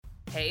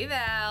Hey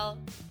Val.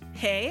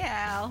 Hey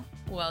Al.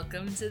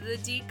 Welcome to the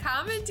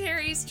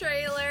D-Commentaries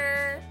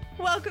trailer.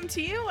 Welcome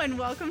to you and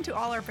welcome to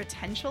all our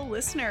potential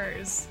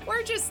listeners.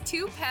 We're just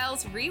two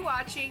pals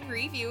rewatching,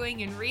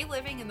 reviewing, and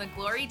reliving in the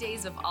glory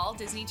days of all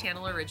Disney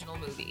Channel original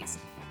movies.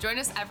 Join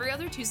us every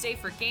other Tuesday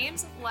for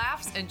games,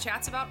 laughs, and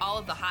chats about all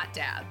of the hot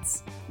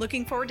dads.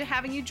 Looking forward to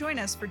having you join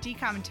us for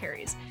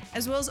D-Commentaries,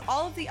 as well as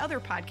all of the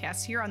other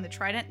podcasts here on the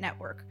Trident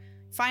Network.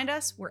 Find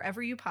us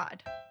wherever you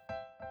pod.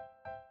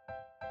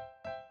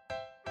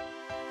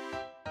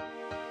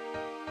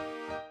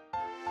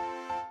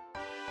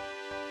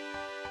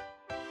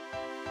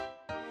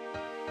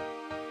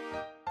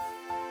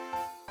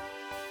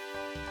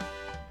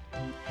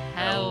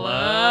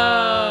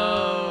 Hello.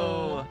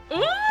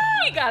 Ooh,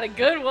 we got a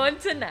good one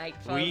tonight,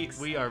 folks.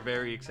 We are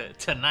very excited.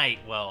 Tonight,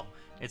 well,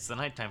 it's the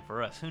nighttime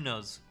for us. Who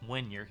knows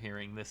when you're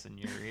hearing this in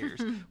your ears?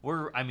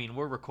 We're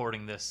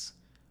recording this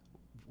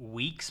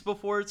weeks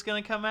before it's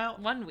going to come out.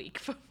 1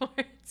 week before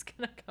it's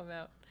going to come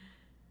out.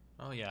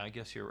 Oh, yeah, I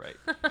guess you're right.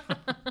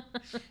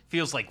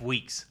 Feels like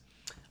weeks.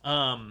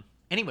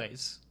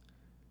 Anyways,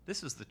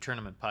 this is the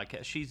Tournament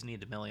Podcast. She's Nia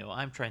D'Amelio.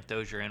 I'm Trent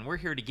Dozier, and we're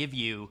here to give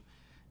you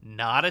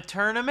not a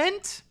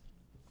tournament.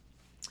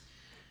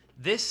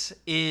 This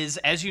is,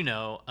 as you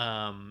know,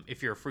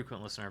 if you're a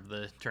frequent listener of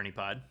the Tourney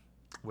Pod,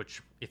 which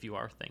if you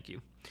are, thank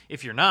you.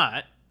 If you're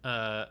not,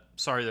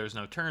 sorry there's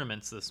no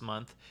tournaments this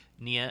month.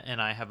 Nia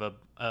and I have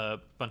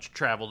a bunch of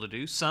travel to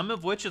do, some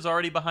of which is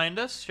already behind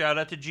us. Shout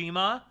out to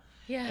Gma.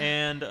 Yeah.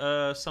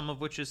 And some of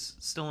which is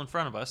still in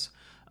front of us.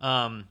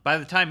 By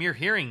the time you're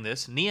hearing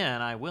this, Nia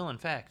and I will, in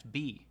fact,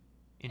 be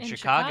in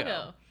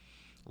Chicago,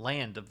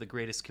 land of the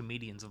greatest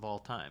comedians of all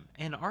time,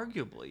 and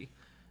arguably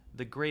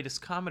the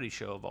greatest comedy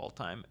show of all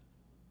time.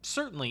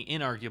 Certainly,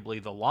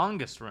 inarguably, the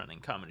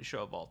longest-running comedy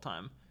show of all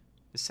time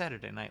is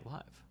Saturday Night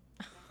Live.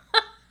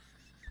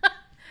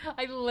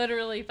 I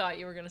literally thought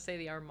you were going to say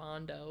the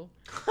Armando.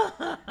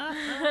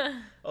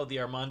 Oh, the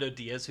Armando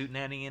Diaz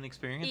Hootenannian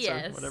Experience,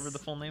 yes. Or whatever the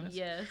full name is?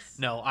 Yes.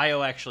 No,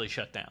 IO actually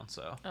shut down,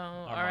 so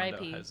Armando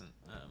R.I.P. hasn't.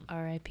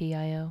 R.I.P.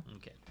 IO.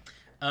 Okay.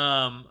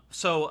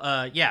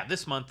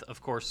 This month,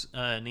 of course,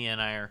 Nia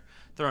and I are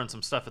throwing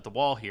some stuff at the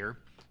wall here,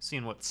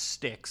 seeing what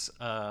sticks.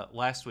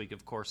 Last week,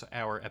 of course,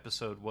 our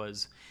episode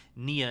was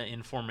Nia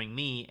informing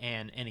me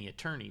and any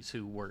attorneys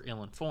who were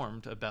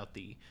ill-informed about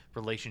the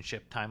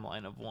relationship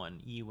timeline of one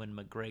Ewan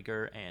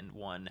McGregor and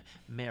one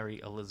Mary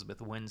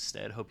Elizabeth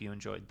Winstead. Hope you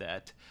enjoyed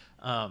that.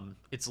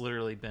 It's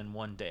literally been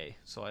 1 day,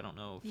 so I don't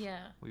know if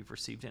we've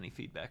received any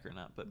feedback or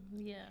not, but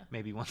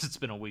maybe once it's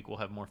been a week, we'll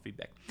have more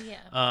feedback.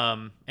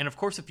 Yeah. And of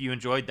course, if you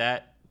enjoyed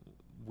that,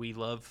 we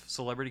love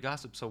celebrity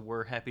gossip, so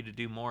we're happy to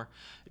do more.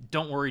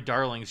 Don't worry,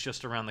 darling's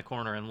just around the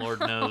corner, and Lord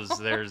knows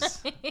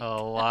there's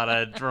a lot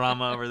of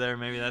drama over there.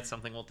 Maybe that's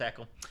something we'll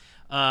tackle.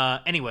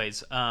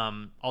 Anyways,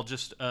 I'll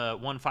just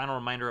one final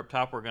reminder up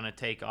top. We're going to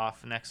take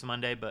off next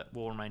Monday, but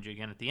we'll remind you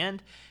again at the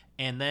end.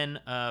 And then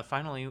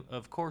finally,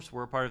 of course,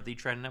 we're a part of the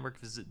Trident Network.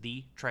 Visit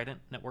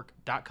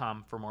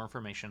thetridentnetwork.com for more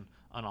information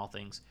on all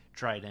things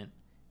Trident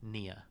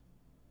Nia.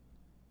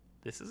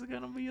 This is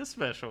going to be a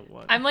special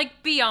one. I'm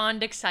like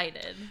beyond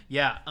excited.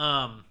 Yeah.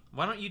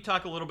 Why don't you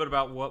talk a little bit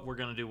about what we're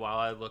going to do while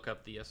I look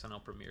up the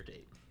SNL premiere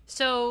date?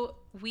 So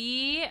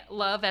we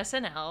love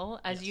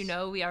SNL. As Yes. you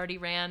know, we already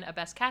ran a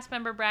best cast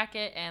member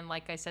bracket. And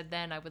like I said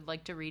then, I would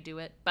like to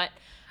redo it. But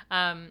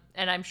and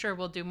I'm sure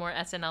we'll do more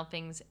SNL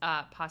things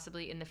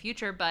possibly in the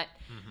future. But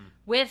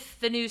with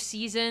the new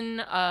season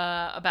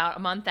about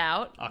a month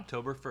out.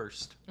 October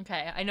 1st.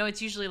 Okay. I know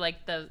it's usually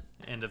like the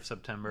End of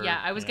September.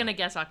 Yeah, I was going to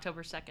guess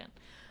October 2nd.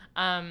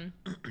 I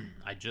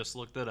just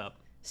looked it up.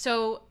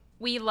 So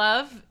we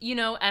love,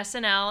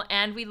 SNL,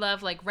 and we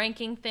love like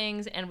ranking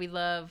things, and we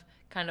love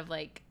kind of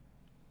like,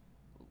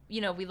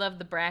 we love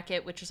the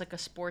bracket, which is like a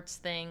sports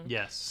thing.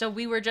 Yes. So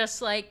we were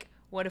just like,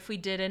 what if we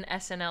did an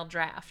SNL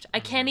draft? I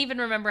can't even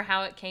remember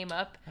how it came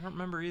up. I don't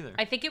remember either.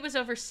 I think it was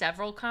over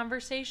several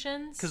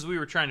conversations. Because we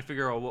were trying to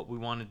figure out what we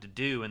wanted to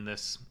do in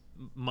this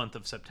month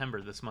of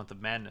September, this month of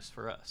madness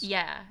for us.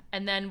 Yeah.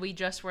 And then we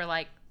just were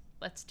like,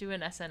 let's do an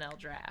SNL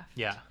draft.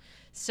 Yeah.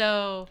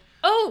 So,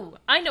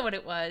 I know what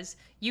it was.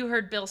 You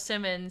heard Bill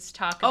Simmons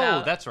talk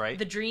about that's right.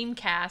 the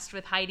Dreamcast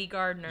with Heidi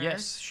Gardner.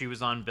 Yes, she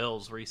was on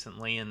Bill's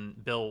recently,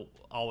 and Bill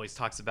always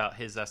talks about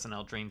his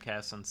SNL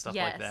Dreamcast and stuff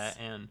like that.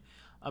 And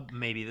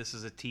maybe this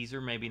is a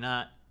teaser, maybe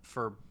not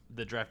for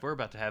the draft we're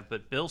about to have,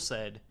 but Bill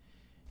said,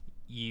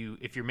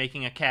 if you're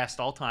making a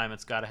cast all time,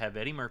 it's got to have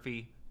Eddie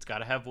Murphy, it's got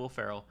to have Will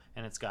Ferrell,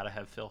 and it's got to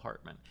have Phil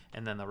Hartman.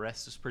 And then the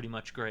rest is pretty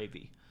much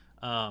gravy.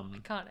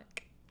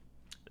 Iconic.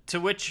 To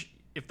which,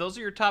 if those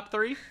are your top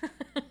three,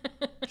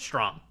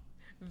 strong.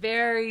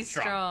 Very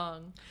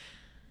strong.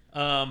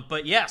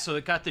 But yeah, so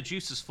it got the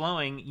juices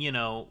flowing.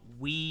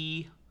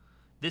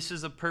 This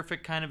is a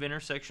perfect kind of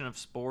intersection of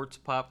sports,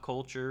 pop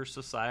culture,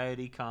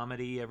 society,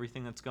 comedy,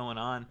 everything that's going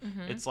on.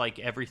 Mm-hmm. It's like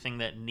everything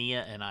that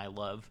Nia and I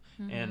love,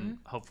 and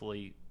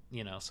hopefully,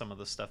 some of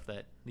the stuff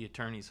that the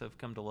attorneys have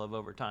come to love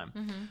over time.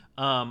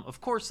 Mm-hmm. Of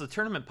course, the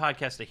Tournament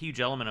Podcast, a huge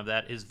element of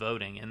that is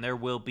voting, and there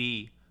will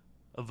be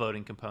a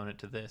voting component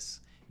to this.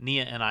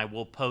 Nia and I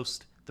will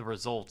post the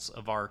results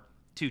of our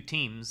 2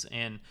 teams,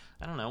 and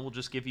I don't know, we'll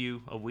just give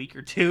you a week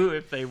or 2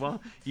 if they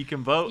want. You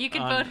can vote. You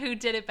can vote who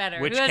did it better.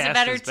 Who which has a cast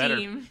better is better.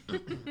 team.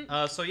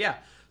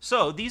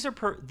 So these are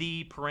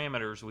the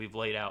parameters we've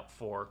laid out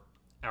for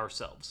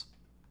ourselves.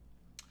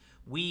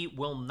 We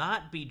will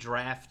not be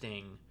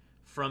drafting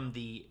from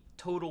the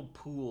total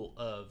pool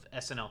of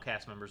SNL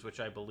cast members, which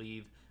I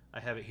believe I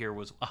have it here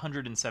was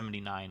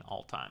 179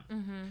 all time.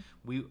 Mm-hmm.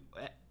 We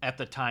at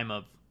the time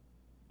of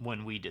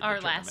when we did Our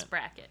the tournament. last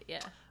bracket,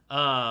 yeah.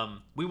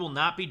 We will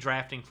not be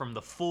drafting from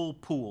the full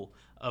pool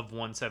of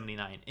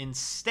 179.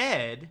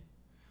 Instead,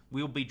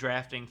 we will be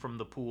drafting from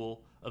the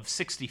pool of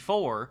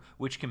 64,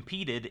 which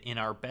competed in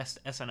our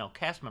best SNL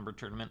cast member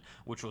tournament,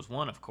 which was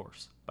won, of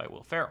course, by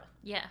Will Ferrell.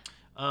 Yeah.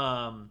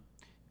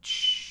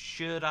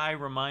 Should I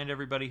remind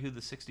everybody who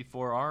the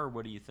 64 are, or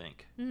what do you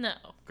think? No.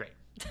 Great.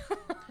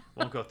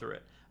 Won't go through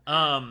it.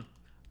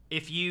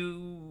 If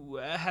you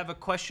have a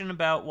question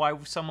about why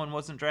someone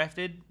wasn't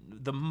drafted,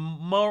 the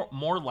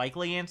more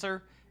likely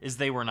answer is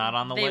they were not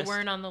on the list. They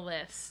weren't on the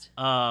list.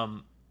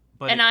 But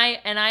I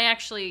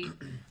actually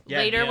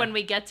later yeah. when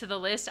we get to the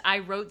list, I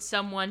wrote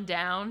someone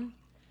down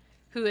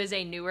who is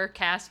a newer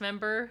cast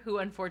member who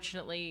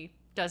unfortunately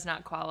does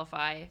not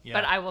qualify. Yeah.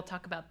 But I will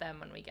talk about them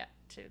when we get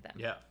to them.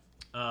 Yeah.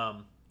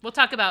 We'll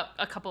talk about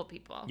a couple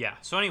people. Yeah.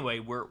 So anyway,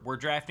 we're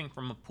drafting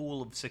from a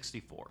pool of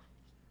 64.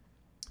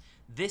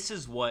 This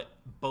is what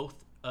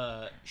both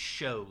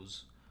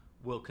shows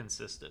will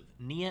consist of.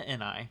 Nia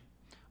and I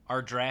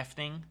are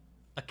drafting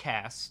a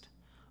cast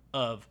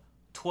of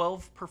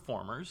 12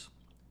 performers,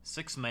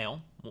 6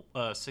 male,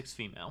 6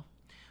 female.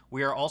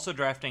 We are also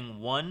drafting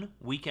 1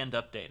 Weekend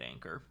Update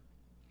anchor.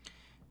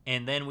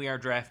 And then we are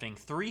drafting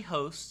 3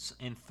 hosts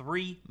and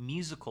 3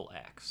 musical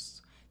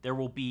acts. There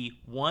will be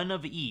 1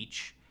 of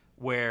each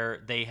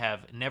where they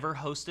have never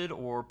hosted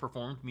or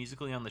performed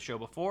musically on the show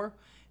before.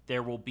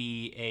 There will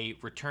be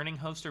a returning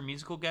host or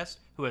musical guest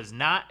who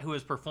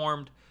has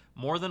performed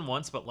more than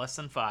once but less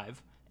than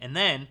 5. And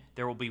then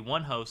there will be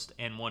 1 host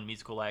and 1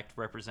 musical act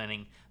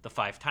representing the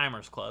 5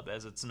 Timers Club,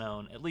 as it's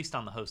known, at least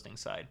on the hosting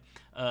side.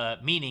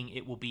 Meaning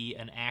it will be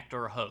an act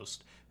or a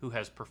host who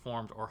has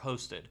performed or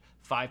hosted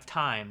 5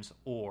 times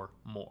or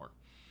more.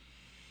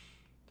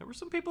 There were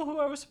some people who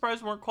I was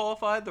surprised weren't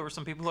qualified. There were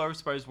some people who I was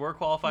surprised were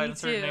qualified in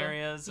certain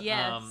areas.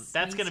 Yes,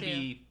 that's going to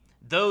be...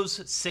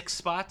 Those 6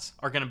 spots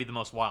are going to be the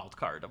most wild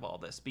card of all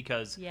this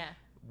because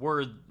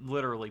we're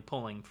literally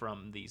pulling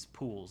from these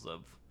pools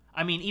of...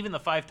 I mean, even the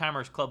 5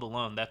 Timers Club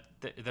alone,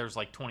 there's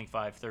like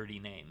 25, 30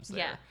 names there.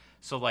 Yeah.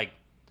 So, like,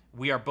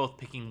 we are both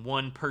picking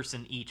 1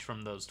 person each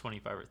from those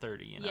 25 or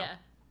 30, you know?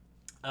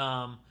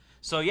 Yeah.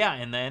 So, yeah,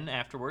 and then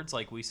afterwards,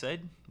 like we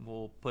said,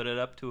 we'll put it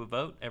up to a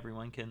vote.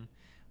 Everyone can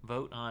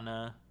vote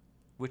on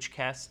which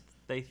cast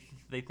they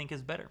think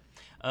is better.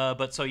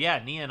 But, so,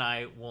 yeah, Nia and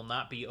I will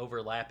not be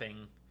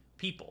overlapping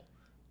people.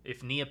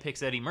 If Nia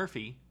picks Eddie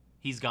Murphy,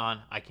 he's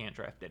gone. I can't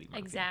draft Eddie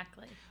Murphy.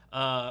 Exactly.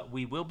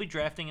 We will be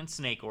drafting in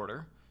snake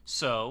order.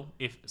 So,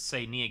 if,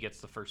 say, Nia gets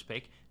the first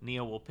pick,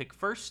 Nia will pick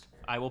first,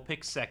 I will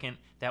pick second.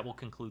 That will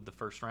conclude the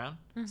first round.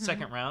 Mm-hmm.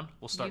 Second round,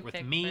 we'll start You with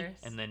pick me,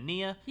 first. and then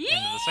Nia, Yee!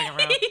 into the second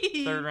round.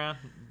 Third round,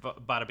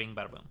 bada bing,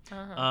 bada boom.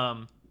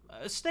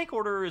 Uh-huh. Snake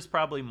order is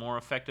probably more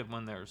effective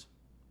when there's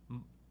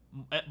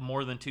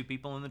more than 2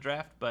 people in the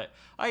draft, but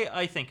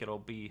I think it'll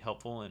be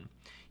helpful. And,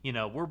 you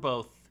know,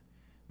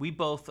 we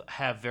both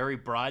have very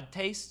broad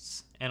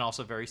tastes and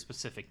also very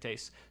specific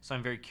tastes. So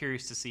I'm very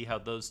curious to see how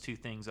those 2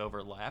 things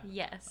overlap.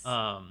 Yes.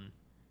 And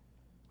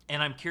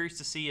I'm curious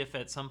to see if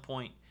at some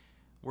point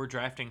we're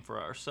drafting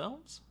for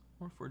ourselves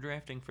or if we're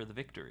drafting for the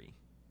victory.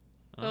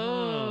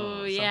 Oh,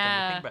 something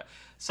yeah. To think about.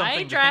 Something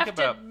I to drafted.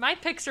 think about. My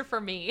picks are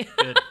for me.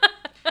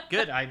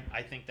 Good. I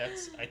think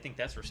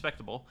that's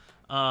respectable.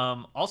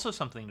 Also,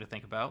 something to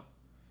think about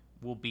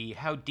will be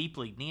how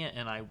deeply Nia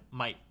and I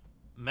might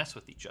mess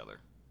with each other.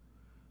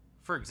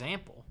 For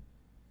example,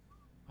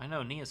 I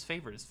know Nia's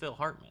favorite is Phil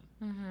Hartman.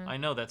 Mm-hmm. I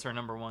know that's her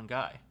number 1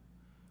 guy.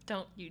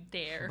 Don't you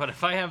dare. But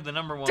if I have the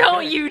number 1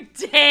 Don't guy, you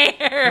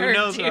dare who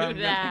knows do where I'm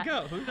that.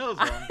 gonna go? Who knows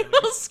where I'm I gonna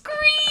will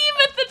scream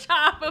at the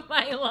top of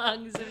my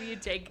lungs if you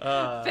take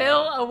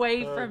Phil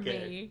away from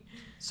me.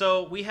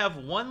 So we have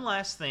one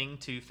last thing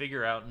to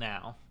figure out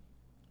now,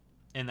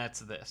 and that's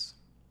this.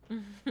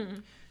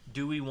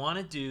 Do we want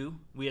to do...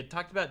 We had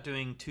talked about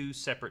doing 2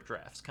 separate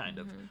drafts, kind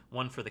of.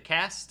 One for the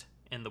cast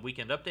and the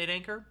Weekend Update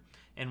anchor,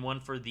 and one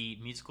for the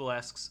musical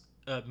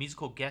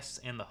guests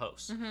and the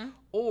hosts.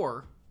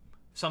 Or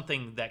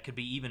something that could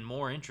be even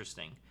more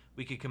interesting.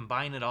 We could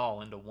combine it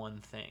all into one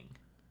thing.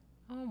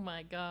 Oh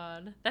my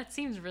god. That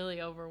seems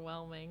really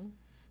overwhelming.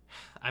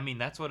 I mean,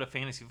 that's what a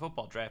fantasy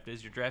football draft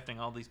is. You're drafting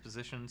all these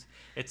positions.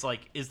 It's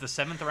like, is the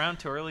 7th round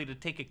too early to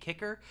take a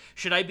kicker?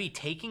 Should I be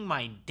taking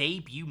my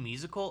debut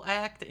musical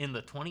act in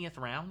the 20th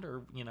round,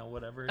 or, you know,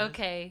 whatever it is?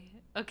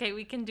 Okay,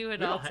 we can do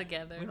it all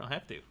together. We don't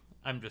have to.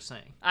 I'm just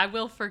saying. I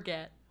will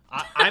forget.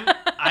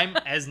 I'm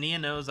as Nia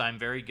knows, I'm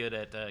very good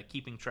at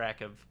keeping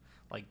track of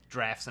like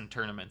drafts and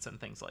tournaments and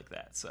things like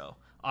that. So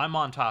I'm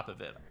on top of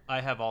it.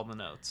 I have all the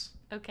notes.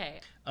 Okay.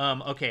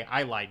 Okay,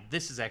 I lied.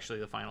 This is actually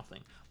the final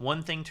thing.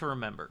 One thing to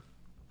remember.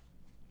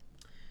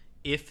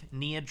 If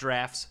Nia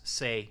drafts,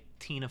 say,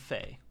 Tina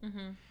Fey,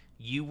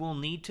 you will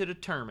need to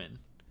determine,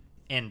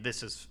 and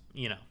this is,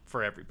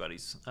 for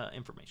everybody's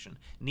information,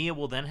 Nia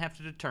will then have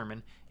to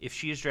determine if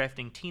she is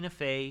drafting Tina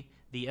Fey,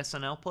 the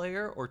SNL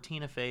player, or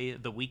Tina Fey,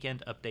 the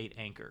Weekend Update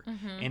anchor.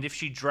 And if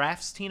she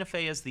drafts Tina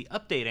Fey as the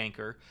update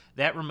anchor,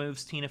 that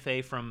removes Tina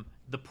Fey from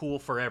the pool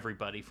for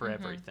everybody, for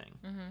everything.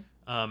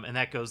 And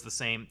that goes the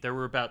same.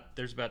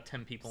 There's about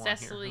 10 people on here.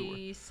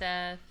 Cecily,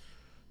 Seth,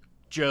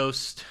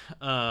 Jost,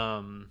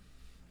 Norm,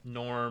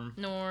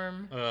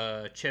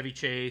 Chevy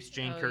Chase,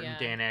 Jane Curtin,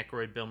 Dan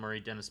Aykroyd, Bill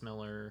Murray, Dennis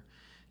Miller,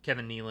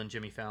 Kevin Nealon,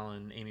 Jimmy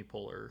Fallon, Amy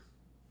Poehler.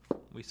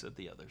 We said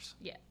the others.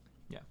 Yeah.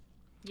 Yeah.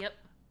 Yep.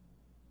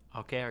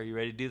 Okay, are you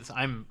ready to do this?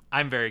 I'm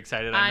very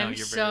excited. I know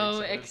you're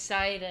very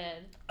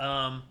excited.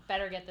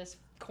 Better get this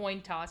coin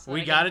toss. So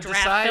we gotta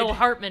decide. Phil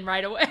Hartman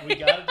right away. We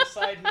gotta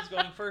decide who's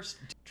going first.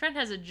 Trent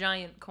has a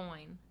giant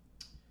coin.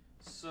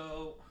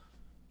 So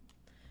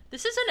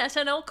this is an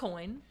SNL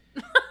coin.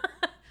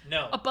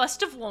 No. A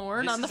bust of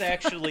Lorne on the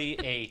front. This is actually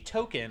a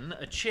token,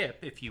 a chip,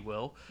 if you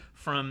will,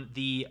 from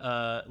the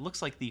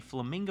looks like the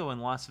Flamingo in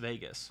Las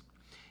Vegas.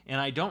 And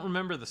I don't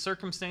remember the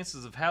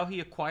circumstances of how he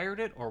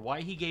acquired it or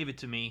why he gave it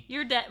to me.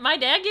 My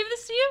dad gave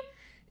this to you?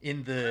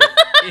 In the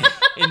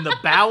in the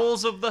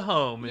bowels of the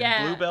home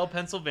in Bluebell,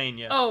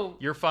 Pennsylvania. Oh,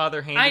 your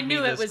father handed me this I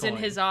knew it was coin. in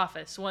his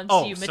office once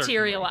you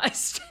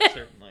materialized.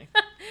 Certainly.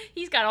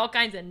 He's got all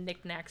kinds of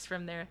knickknacks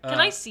from there. Can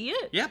I see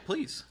it? Yeah,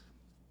 please.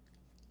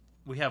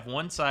 We have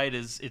one side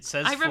it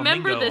says I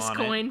remember Flamingo this on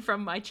coin it.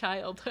 from my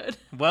childhood.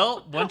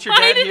 Well, once your Why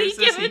dad did hears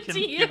he this, give he it can to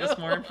you? give us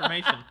more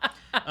information.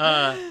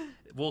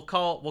 We'll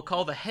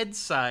call the head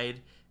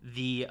side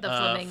the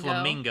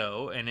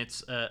flamingo, and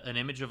it's an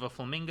image of a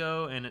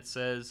flamingo, and it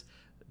says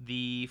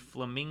the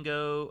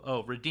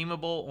flamingo,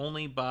 redeemable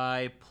only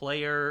by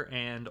player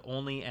and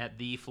only at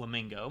the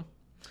Flamingo.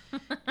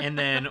 And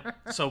then,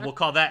 so we'll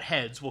call that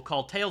heads. We'll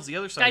call tails the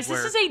other side. Guys,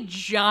 this is a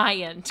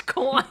giant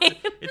coin.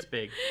 It's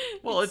big.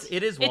 Well,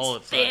 it is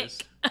wallet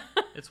sized. Thick.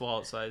 It's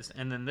wallet sized.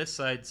 And then this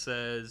side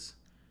says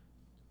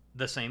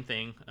the same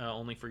thing,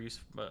 only for use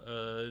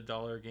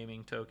dollar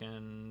gaming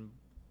token.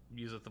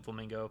 Use at the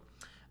Flamingo.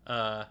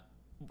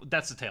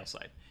 That's the tail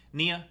side.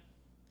 Nia,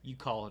 you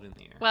call it in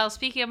the air. Well,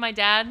 speaking of my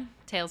dad,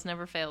 tails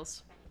never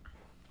fails.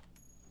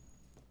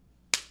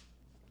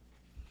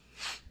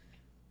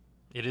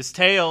 It is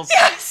tails.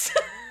 Yes!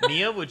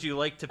 Nia, would you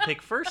like to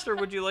pick first or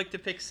would you like to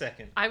pick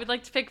second? I would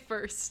like to pick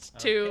first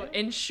to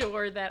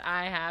ensure that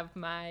I have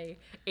my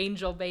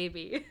angel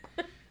baby.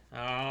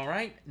 All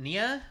right,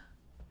 Nia,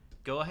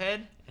 go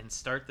ahead and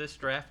start this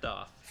draft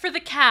off. For the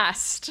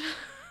cast,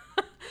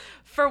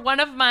 for one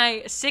of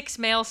my 6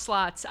 male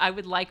slots, I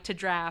would like to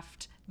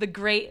draft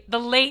the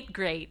late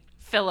great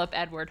Philip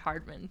Edward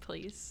Hartman,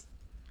 please.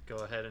 Go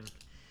ahead and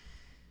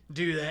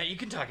do that. You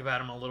can talk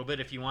about him a little bit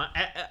if you want.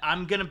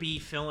 I'm going to be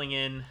filling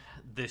in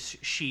this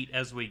sheet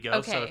as we go.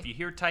 Okay. So if you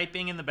hear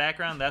typing in the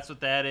background, that's what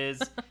that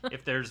is.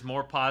 If there's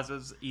more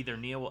pauses, either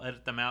Nia will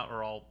edit them out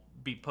or I'll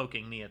be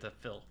poking Nia to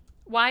fill.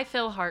 Why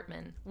Phil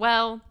Hartman?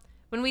 Well,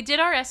 when we did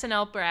our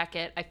SNL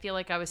bracket, I feel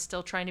like I was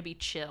still trying to be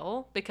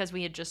chill because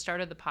we had just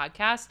started the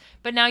podcast.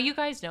 But now you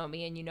guys know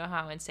me and you know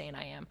how insane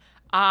I am.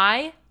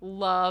 I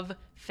love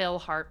Phil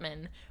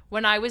Hartman.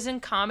 When I was in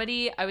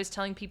comedy, I was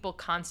telling people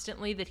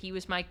constantly that he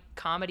was my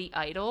comedy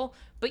idol.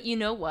 But you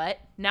know what?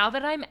 Now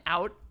that I'm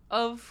out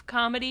of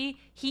comedy,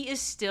 he is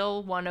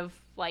still one of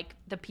like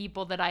the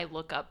people that I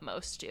look up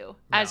most to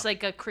as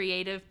like a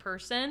creative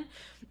person.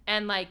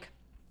 And like,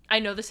 I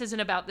know this isn't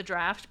about the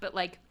draft, but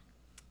like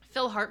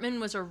Phil Hartman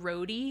was a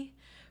roadie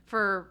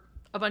for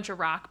a bunch of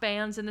rock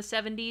bands in the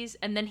 70s.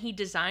 And then he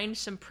designed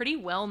some pretty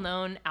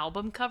well-known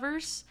album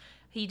covers.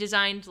 He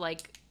designed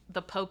like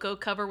the Poco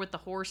cover with the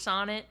horse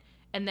on it.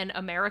 And then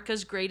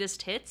America's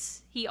Greatest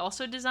Hits, he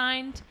also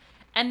designed.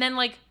 And then,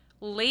 like,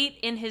 late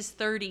in his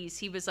 30s,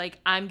 he was like,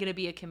 I'm going to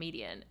be a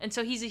comedian. And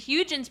so he's a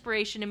huge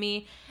inspiration to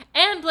me.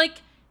 And,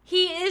 like,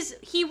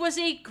 he was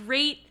a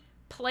great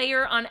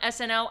player on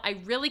SNL. I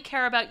really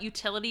care about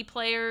utility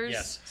players.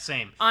 Yes,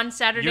 same. On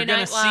Saturday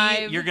Night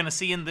Live. You're going to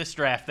see in this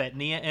draft that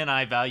Nia and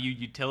I value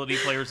utility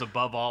players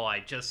above all. I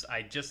just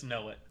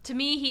know it. To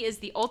me, he is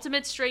the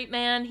ultimate straight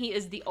man. He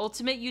is the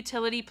ultimate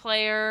utility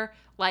player.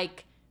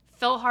 Like,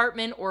 Phil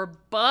Hartman or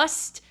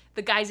bust.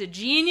 The guy's a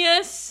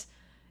genius.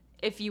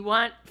 If you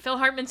want Phil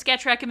Hartman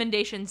sketch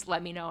recommendations,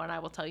 let me know and I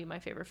will tell you my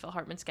favorite Phil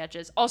Hartman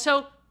sketches.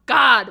 Also,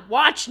 God,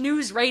 watch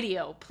News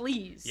Radio,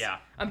 please. Yeah.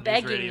 I'm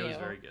begging you. News Radio is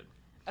very good.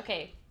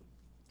 Okay.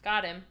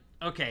 Got him.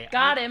 Okay.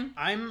 Got him.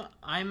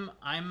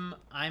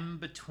 I'm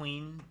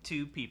between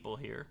two people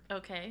here.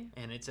 Okay.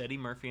 And it's Eddie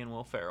Murphy and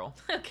Will Ferrell.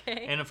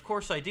 Okay. And of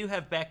course I do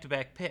have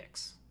back-to-back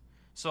picks.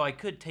 So I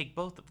could take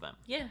both of them.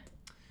 Yeah.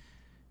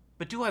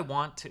 But do I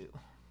want to?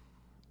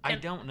 I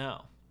don't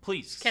know.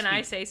 Please. Can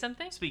I say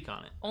something? Speak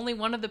on it. Only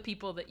one of the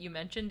people that you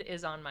mentioned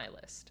is on my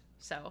list.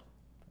 So.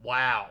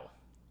 Wow.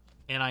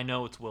 And I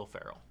know it's Will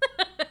Ferrell.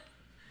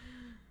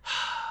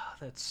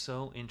 That's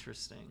so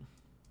interesting.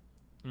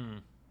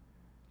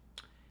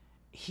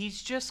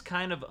 he's just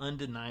kind of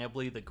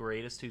undeniably the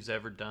greatest who's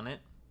ever done it.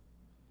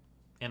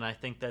 And I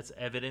think that's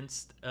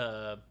evidenced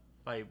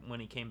by when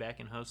he came back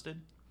and hosted.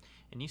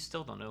 And you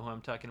still don't know who I'm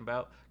talking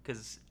about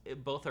because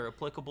both are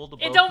applicable to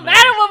both. It don't men.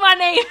 matter what my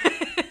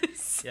name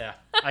is. Yeah,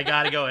 I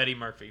gotta go Eddie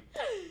Murphy.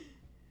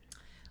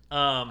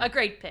 A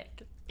great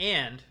pick.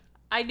 And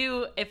I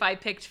knew if I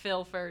picked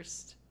Phil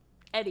first,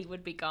 Eddie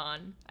would be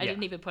gone. I Yeah.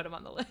 didn't even put him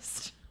on the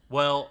list.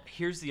 well,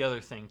 here's the other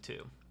thing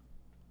too.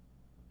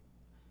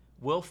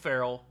 Will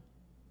Ferrell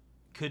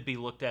could be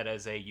looked at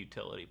as a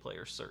utility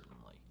player,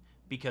 certainly,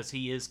 because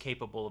he is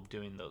capable of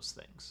doing those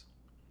things.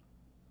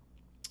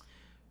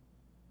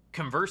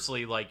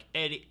 Conversely, like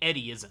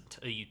Eddie isn't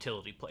a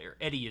utility player.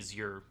 Eddie is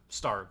your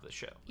star of the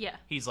show. Yeah.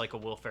 He's like a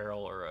Will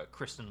Ferrell or a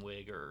Kristen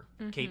Wiig or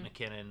Kate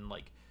McKinnon.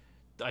 Like,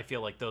 I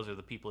feel like those are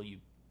the people you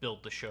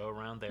build the show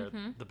around. They're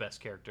the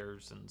best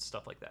characters and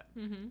stuff like that.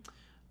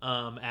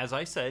 As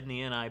I said,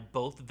 Nia and I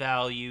both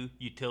value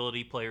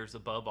utility players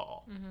above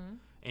all.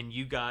 And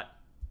you got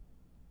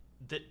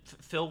that.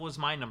 Phil was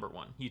my number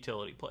one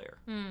utility player.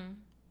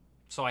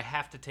 So I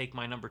have to take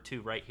my number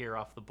two right here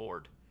off the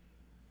board.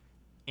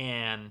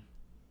 And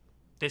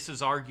this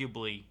is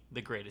arguably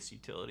the greatest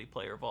utility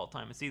player of all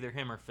time. It's either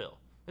him or Phil.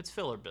 It's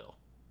Phil or Bill.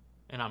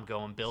 And I'm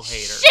going Bill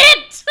Hader.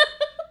 Shit!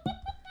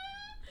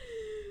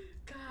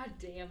 God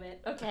damn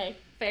it. Okay.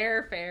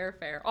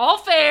 Fair. All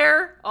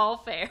fair.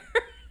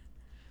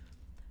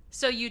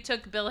 So you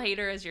took Bill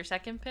Hader as your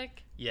second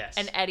pick? Yes.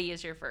 And Eddie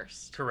is your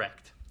first?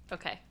 Correct.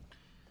 Okay.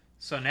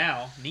 So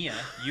now, Nia,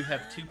 you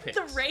have two picks.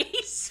 The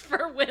race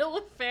for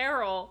Will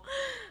Ferrell.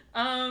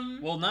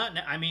 Well, not.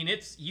 I mean,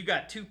 it's you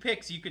got two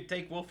picks. You could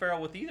take Will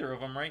Ferrell with either of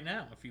them right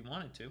now if you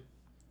wanted to.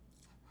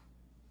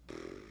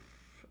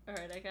 All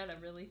right, I gotta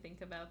really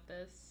think about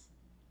this.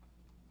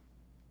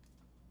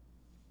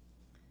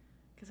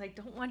 Because I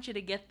don't want you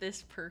to get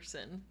this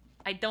person.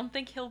 I don't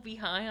think he'll be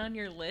high on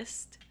your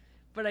list,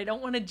 but I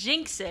don't want to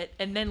jinx it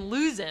and then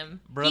lose him.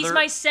 Brother, he's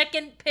my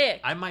second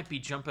pick. I might be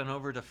jumping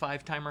over to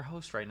five-timer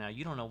host right now.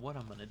 You don't know what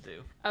I'm gonna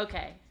do.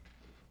 Okay.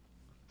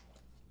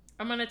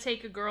 I'm gonna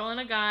take a girl and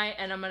a guy,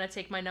 and I'm gonna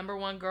take my number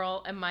one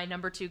girl and my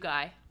number two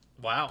guy.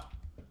 Wow.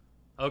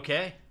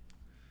 Okay.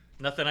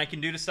 Nothing I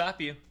can do to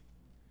stop you.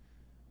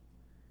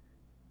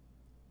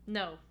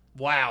 No.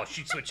 Wow,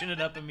 she's switching it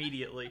up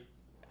immediately.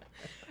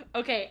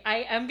 Okay,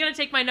 I'm gonna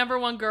take my number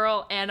one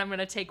girl, and I'm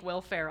gonna take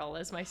Will Ferrell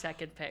as my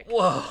second pick.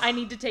 Whoa. I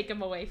need to take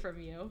him away from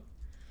you.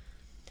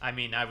 I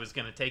mean, I was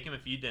gonna take him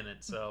if you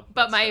didn't. So.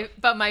 But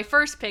my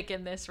first pick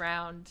in this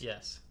round,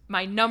 Yes.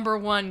 my number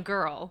one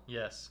girl.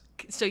 Yes.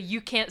 So you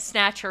can't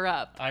snatch her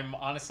up. I'm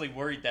honestly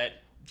worried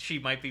that she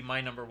might be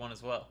my number one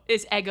as well.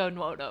 Is Ego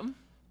Nwodum.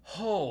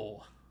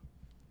 Oh.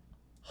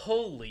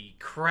 Holy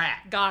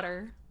crap. Got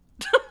her.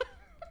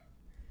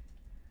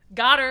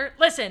 Got her.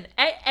 Listen,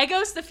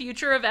 Ego's the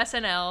future of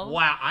SNL.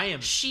 Wow, I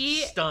am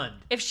stunned.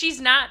 If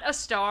she's not a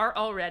star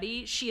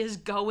already, she is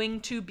going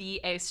to be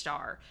a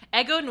star.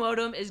 Ego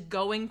Nwodum is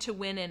going to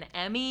win an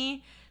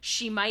Emmy.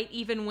 She might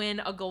even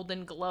win a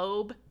Golden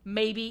Globe,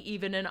 maybe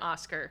even an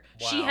Oscar.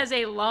 Wow. She has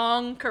a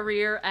long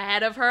career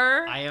ahead of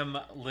her. I am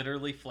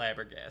literally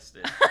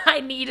flabbergasted.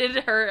 I needed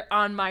her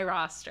on my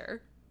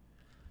roster.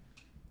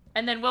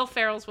 And then Will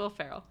Ferrell's Will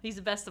Ferrell. He's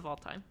the best of all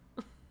time.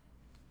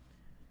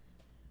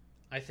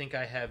 I think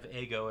I have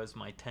Ego as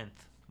my 10th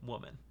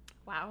woman.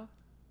 Wow.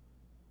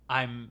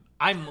 I'm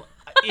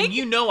and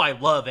you know I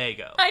love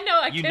Ego. I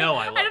know. You know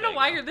I love I don't know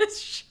why Ego. you're this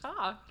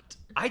shocked.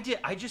 I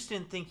just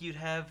didn't think you'd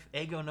have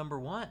Ego number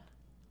one.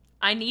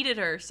 I needed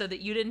her so that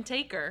you didn't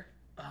take her.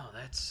 Oh,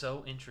 that's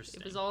so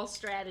interesting. It was all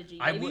strategy,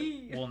 I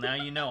baby. would. Well, now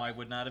you know I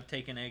would not have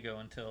taken Ego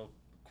until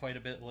quite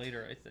a bit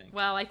later, I think.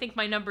 Well, I think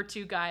my number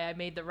two guy, I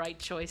made the right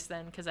choice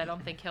then, because I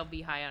don't think he'll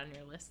be high on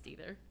your list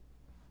either.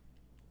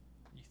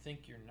 You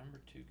think your number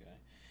two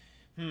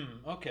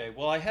guy? Okay.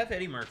 Well, I have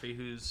Eddie Murphy,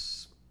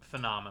 who's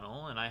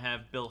phenomenal, and I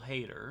have Bill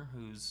Hader,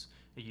 who's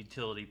a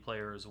utility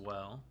player as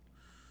well.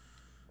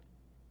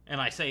 And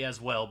I say as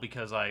well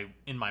because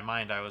in my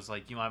mind, I was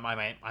like,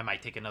 I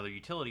might take another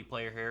utility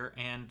player here,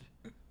 and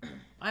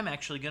I'm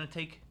actually going to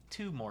take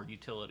two more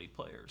utility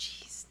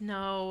players. Jeez,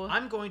 no.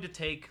 I'm going to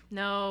take,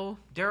 No.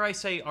 dare I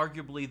say,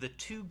 arguably the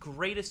two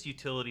greatest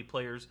utility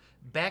players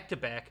back to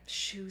back.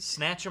 Shoot.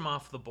 Snatch them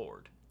off the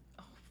board.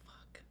 Oh,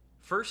 fuck.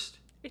 First,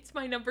 It's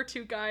my number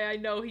two guy. I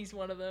know he's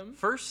one of them.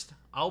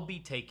 I'll be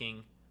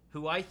taking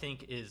who I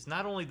think is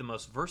not only the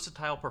most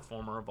versatile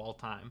performer of all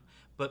time,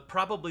 but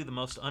probably the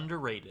most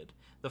underrated.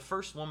 The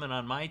first woman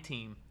on my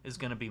team is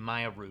going to be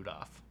Maya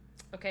Rudolph.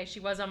 Okay, she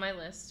was on my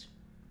list.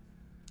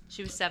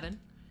 She was 7.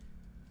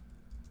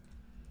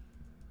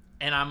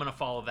 And I'm going to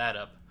follow that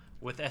up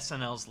with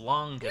SNL's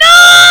longest...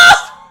 No!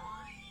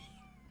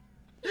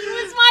 He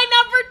was my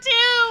number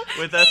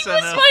 2! With He SNL's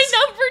was my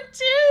number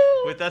 2!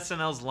 With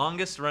SNL's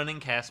longest running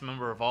cast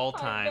member of all I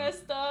time.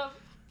 messed up.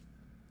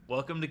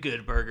 Welcome to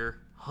Good Burger,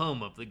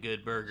 home of the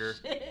Good Burger.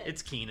 Shit.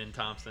 It's Kenan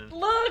Thompson.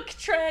 Look,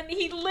 Trent,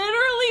 he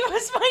literally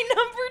was my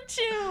number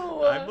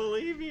 2. I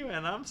believe you,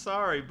 and I'm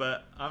sorry,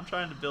 but I'm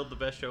trying to build the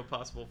best show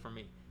possible for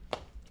me.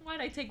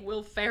 Why'd I take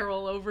Will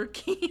Ferrell over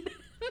Keenan?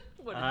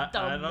 What a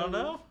dumb I don't move.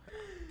 know.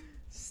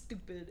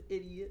 Stupid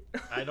idiot.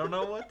 I don't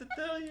know what to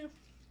tell you.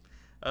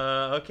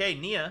 Okay,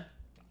 Nia,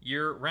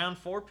 your round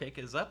 4 pick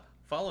is up,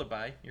 followed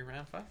by your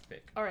round 5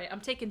 pick. All right,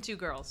 I'm taking 2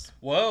 girls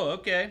Whoa,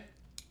 okay.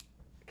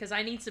 because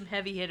I need some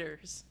heavy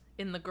hitters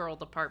in the girl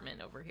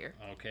department over here.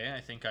 Okay,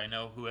 I think I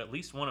know who at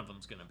least one of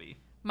them's going to be.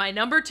 My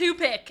number 2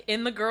 pick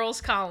in the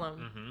girls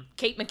column, Mm-hmm.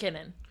 Kate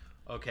McKinnon.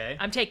 Okay.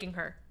 I'm taking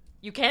her.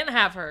 You can't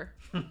have her.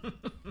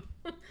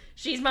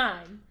 She's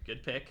mine.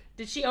 Good pick.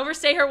 Did she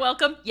overstay her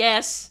welcome?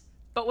 Yes.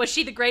 But was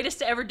she the greatest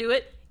to ever do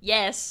it?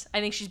 Yes. I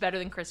think she's better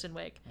than Kristen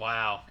Wiig.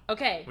 Wow.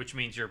 Okay. Which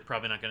means you're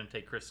probably not going to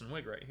take Kristen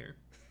Wiig right here.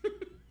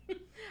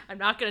 I'm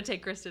not going to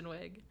take Kristen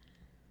Wiig.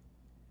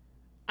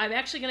 I'm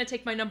actually going to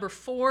take my number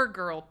 4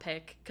 girl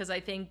pick because I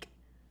think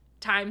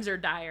times are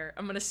dire.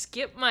 I'm going to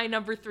skip my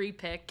number 3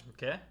 pick.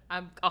 Okay.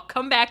 I'll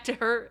come back to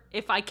her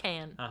if I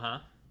can. Uh-huh.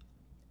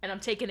 And I'm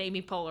taking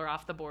Amy Poehler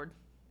off the board.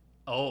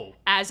 Oh.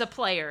 As a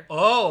player,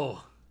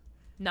 Oh.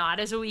 not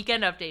as a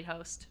Weekend Update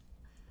host.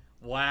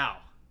 Wow.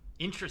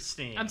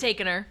 Interesting. I'm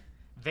taking her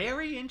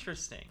Very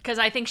interesting. because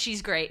I think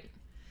she's great.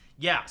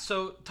 Yeah,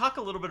 so talk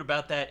a little bit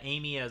about that,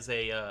 Amy, as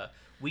a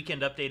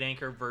Weekend Update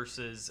anchor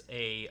versus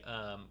a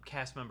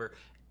cast member.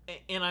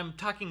 And I'm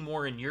talking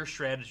more in your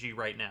strategy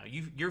right now.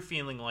 You're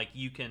feeling like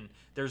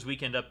there's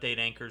Weekend Update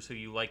anchors who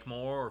you like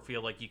more, or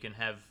feel like you can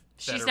have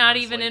She's better not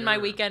ones even in later, my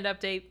or- Weekend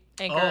Update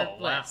anchor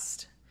Oh, wow.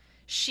 list.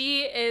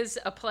 She is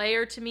a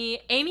player to me.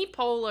 Amy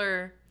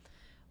Poehler,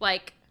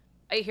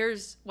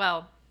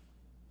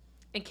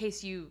 in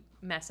case you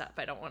mess up,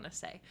 I don't want to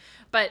say.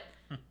 But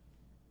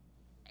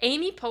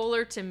Amy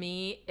Poehler to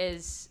me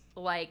is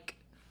like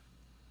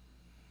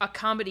a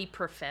comedy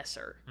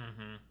professor.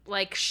 Mhm.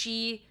 Like,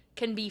 she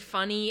can be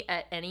funny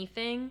at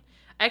anything.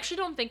 I actually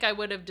don't think I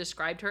would have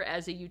described her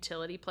as a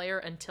utility player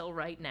until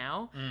right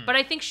now. But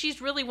I think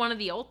she's really one of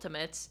the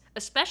ultimates,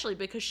 especially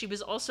because she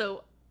was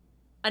also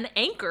an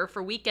anchor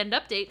for Weekend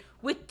Update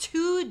with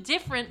 2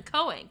 different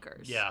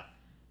co-anchors. Yeah.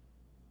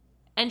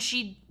 And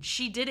she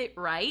did it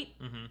right.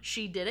 Mhm.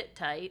 She did it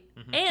tight.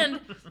 And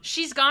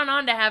she's gone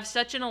on to have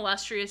such an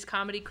illustrious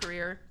comedy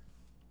career.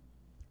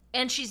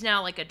 And she's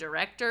now like a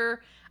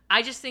director.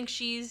 I just think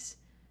she's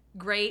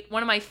great.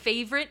 One of my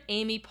favorite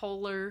Amy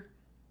Poehler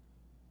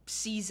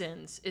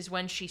seasons is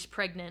when she's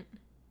pregnant.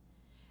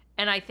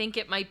 And I think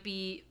it might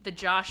be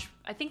Josh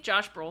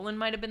Brolin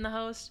might have been the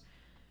host,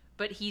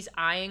 but he's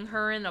eyeing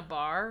her in a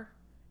bar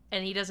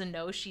and he doesn't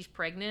know she's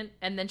pregnant,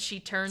 and then she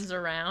turns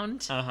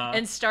around Uh-huh.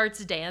 and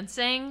starts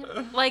dancing.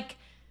 Like,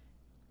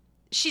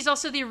 she's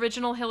also the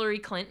original Hillary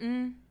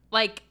Clinton.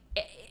 Like,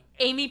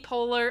 Amy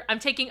Poehler, I'm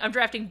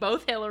drafting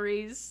both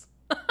Hillarys.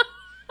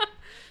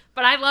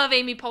 But I love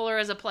Amy Poehler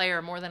as a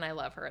player more than I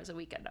love her as a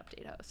Weekend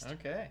Update host.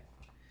 Okay.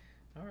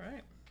 All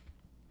right.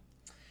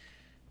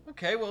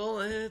 Okay, well,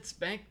 it's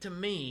back to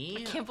me.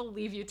 I can't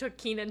believe you took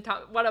Keenan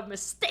Thompson. What a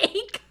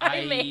mistake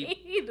I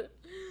made.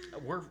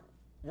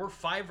 We're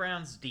 5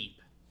 rounds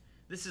deep.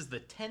 This is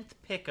the 10th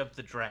pick of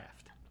the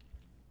draft.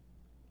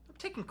 I'm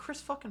taking Chris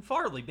fucking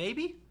Farley,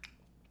 baby.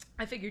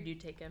 I figured you'd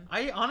take him.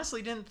 I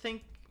honestly didn't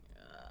think...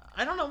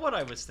 I don't know what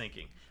I was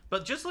thinking.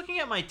 But just looking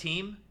at my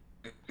team,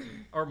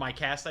 or my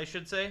cast, I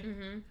should say.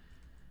 Mm-hmm.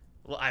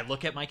 Well, I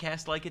look at my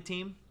cast like a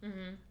team.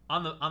 Mm-hmm.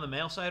 On the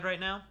male side right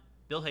now,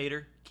 Bill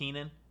Hader,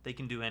 Keenan, they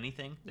can do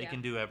anything. They Yeah.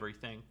 can do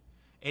everything.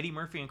 Eddie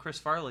Murphy and Chris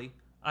Farley,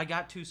 I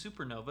got 2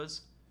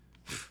 supernovas.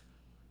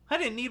 I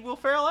didn't need Will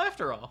Ferrell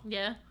after all.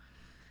 Yeah,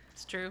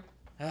 it's true.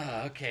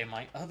 Okay,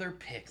 my other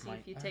pick. See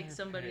if you take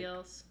somebody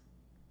else.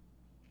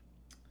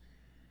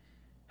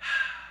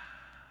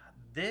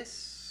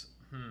 This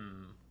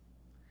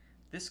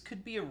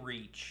could be a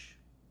reach.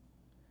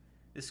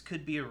 This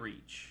could be a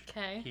reach.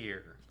 Okay.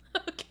 Here.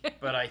 Okay.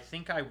 But I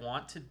think I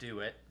want to do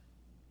it.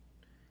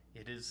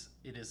 It is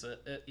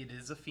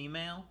a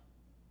female.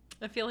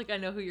 I feel like I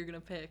know who you're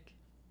gonna pick.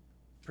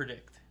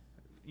 Predict.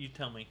 You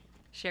tell me.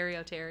 Sherry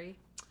O'Terry.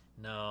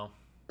 No.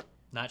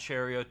 Not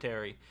Sherry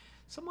O'Terry.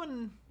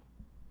 Someone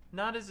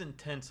not as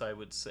intense, I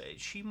would say.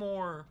 She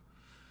more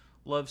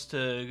loves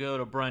to go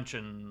to brunch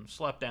and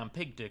slap down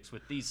pig dicks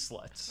with these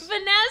sluts.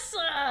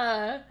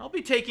 Vanessa. I'll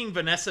be taking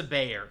Vanessa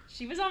Bayer.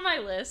 She was on my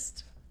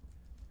list.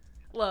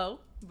 Low,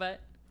 but.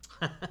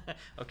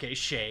 Okay,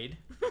 shade.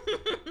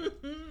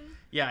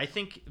 Yeah, I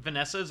think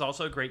Vanessa is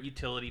also a great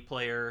utility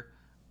player.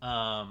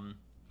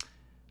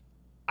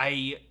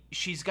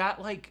 She's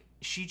got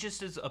she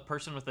just is a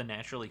person with a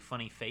naturally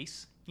funny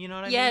face. You know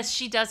what I mean? Yes,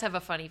 she does have a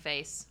funny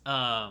face.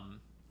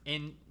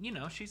 And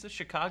she's a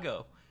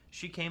Chicago.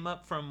 She came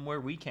up from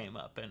where we came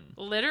up, and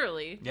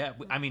Literally. yeah,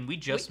 we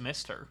just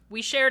missed her.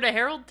 We shared a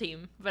Herald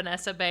team,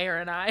 Vanessa Bayer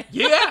and I.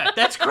 Yeah,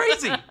 that's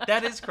crazy.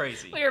 That is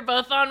crazy. We were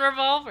both on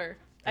Revolver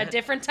at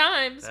different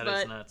times, That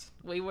but is nuts.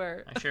 we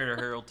were. I shared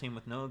a Herald team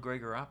with Noah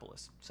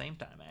Gregoropoulos. Same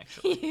time,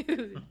 actually.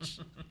 Huge.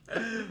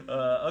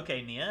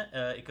 Okay, Nia,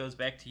 it goes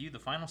back to you, the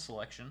final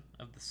selection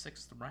of the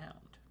 6th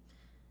round.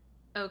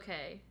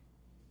 Okay.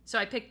 So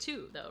I picked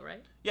 2, though,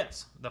 right?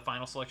 Yes, the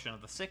final selection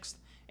of the 6th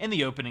and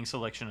the opening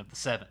selection of the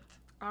 7th.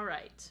 All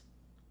right.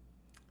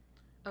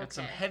 Got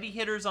some Okay. heavy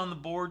hitters on the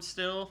board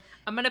still.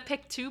 I'm going to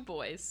pick 2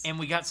 boys. And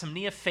we got some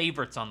Nia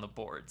favorites on the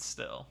board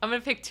still. I'm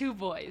going to pick 2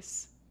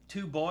 boys.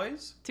 2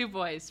 boys? 2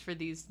 boys for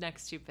these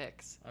next 2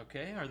 picks.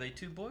 Okay, are they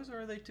 2 boys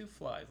or are they 2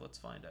 flies? Let's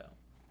find out.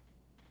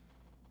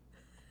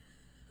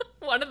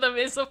 One of them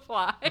is a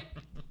fly.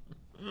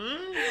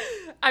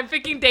 I'm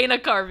picking Dana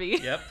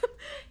Carvey. Yep.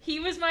 He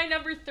was my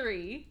number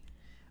 3.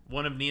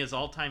 One of Nia's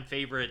all-time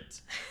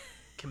favorite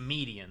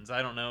comedians.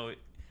 I don't know.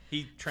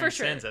 He For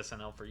sure. transcends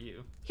SNL for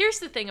you. Here's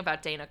the thing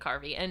about Dana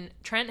Carvey, and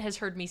Trent has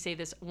heard me say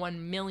this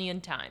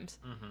 1,000,000 times.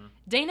 Mm-hmm.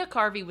 Dana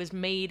Carvey was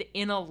made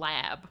in a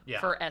lab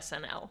Yeah. for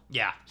SNL.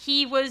 Yeah.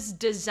 He was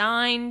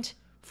designed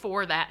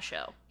for that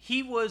show.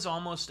 He was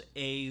almost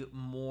a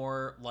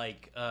more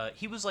like,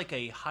 he was like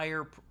a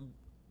higher,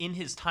 in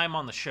his time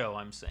on the show,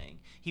 I'm saying,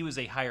 he was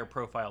a higher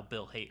profile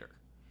Bill Hader.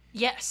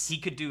 Yes. He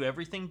could do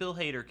everything Bill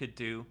Hader could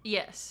do,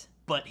 Yes.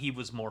 but he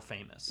was more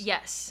famous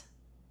Yes.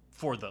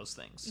 for those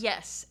things.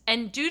 Yes.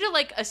 And due to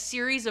like a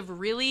series of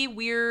really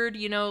weird,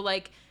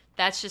 like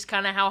that's just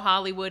kind of how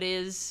Hollywood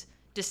is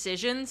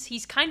decisions,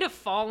 he's kind of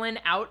fallen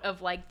out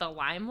of like the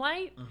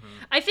limelight. Mm-hmm.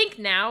 I think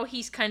now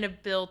he's kind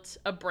of built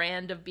a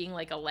brand of being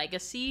like a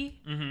legacy.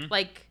 Mm-hmm.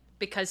 Like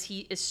because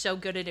he is so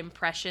good at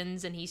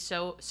impressions and he's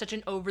such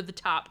an over the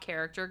top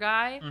character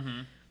guy.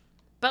 Mm-hmm.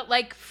 But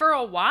like for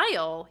a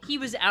while, he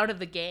was out of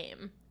the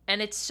game. And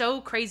it's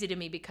so crazy to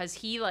me because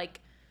he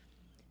like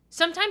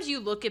sometimes you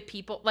look at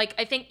people, like,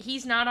 I think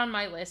he's not on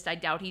my list. I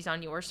doubt he's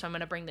on yours, so I'm going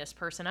to bring this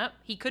person up.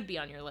 He could be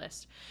on your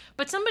list.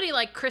 But somebody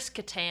like Chris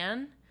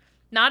Kattan,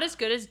 not as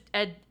good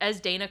as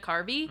Dana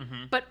Carvey,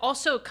 but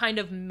also kind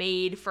of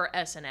made for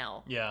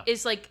SNL. Yeah.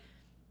 Is like,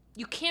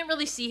 you can't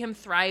really see him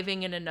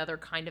thriving in another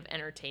kind of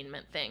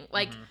entertainment thing.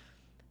 Like,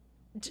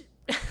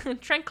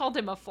 Trent called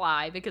him a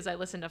fly because I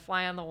listened to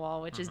Fly on the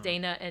Wall, which is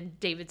Dana and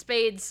David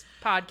Spade's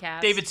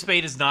podcast. David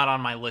Spade is not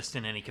on my list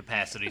in any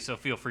capacity, so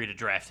feel free to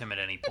draft him at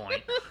any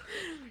point.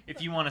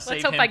 If you want to save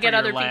Let's hope him I get for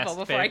other your people last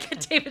before I pick.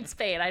 get David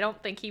Spade. I don't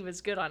think he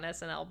was good on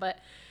SNL, but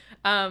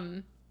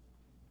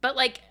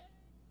like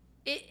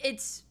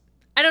it's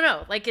I don't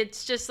know. Like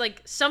it's just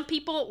like some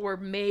people were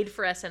made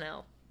for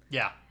SNL.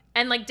 Yeah.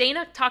 And like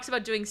Dana talks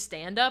about doing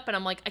stand up and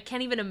I'm like I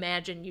can't even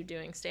imagine you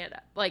doing stand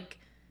up. Like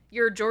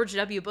you're George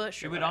W.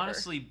 Bush or It would whatever.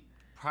 honestly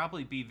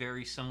probably be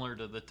very similar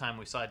to the time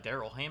we saw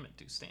Daryl Hammett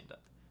do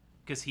stand-up.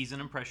 Because he's an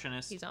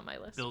impressionist. He's on my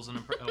list. Bill's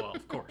an oh, well,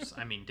 of course.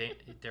 I mean,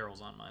 Daryl's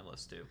on my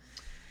list, too.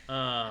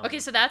 Okay,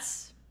 so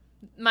that's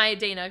my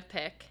Dana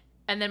pick.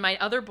 And then my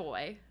other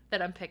boy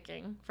that I'm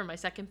picking for my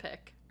second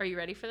pick. Are you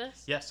ready for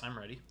this? Yes, I'm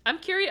ready. I'm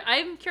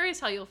curious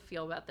how you'll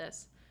feel about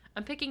this.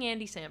 I'm picking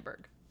Andy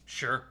Samberg.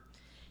 Sure.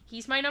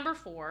 He's my number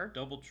 4.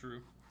 Double true.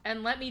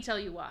 And let me tell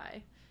you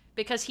why.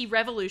 Because he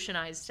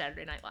revolutionized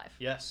Saturday Night Live.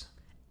 Yes.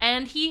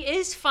 And he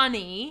is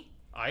funny.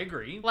 I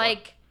agree.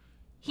 Like, but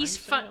he's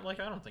why are you saying fun. it? Like,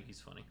 I don't think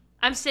he's funny.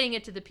 I'm saying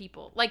it to the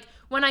people. Like,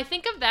 when I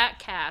think of that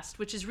cast,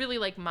 which is really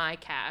like my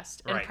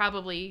cast, and Right.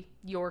 probably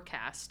your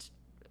cast,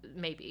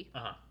 maybe.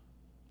 Uh-huh.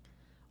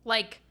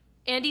 Like,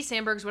 Andy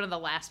Samberg's one of the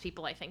last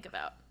people I think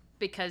about.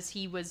 Because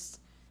he was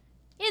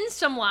in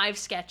some live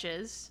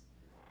sketches,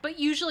 but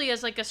usually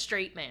as like a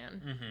straight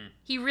man. Mm-hmm.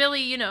 He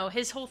really,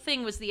 his whole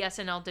thing was the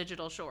SNL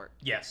digital short.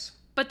 Yes.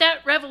 But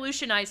that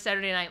revolutionized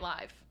Saturday Night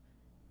Live.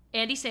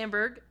 Andy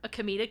Samberg, a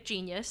comedic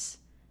genius,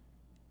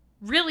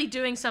 really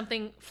doing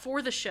something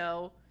for the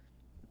show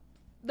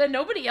that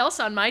nobody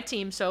else on my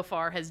team so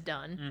far has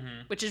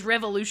done, which is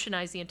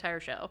revolutionize the entire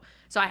show.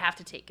 So I have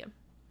to take him.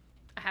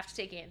 I have to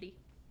take Andy.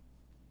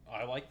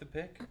 I like the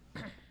pick.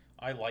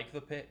 I like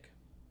the pick.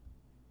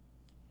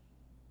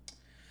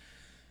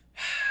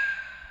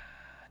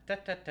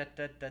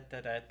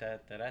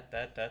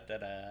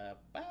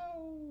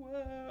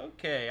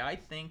 Okay, I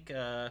think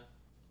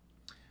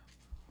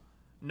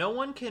no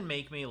one can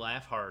make me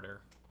laugh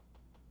harder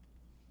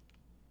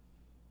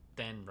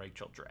than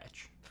Rachel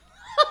Dratch.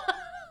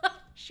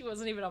 She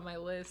wasn't even on my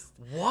list.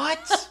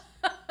 What?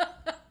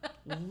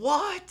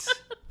 What?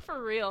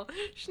 For real.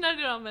 She's not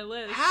even on my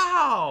list.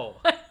 How?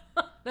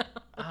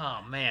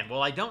 Oh man.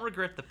 Well, I don't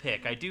regret the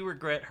pick. I do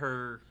regret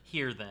her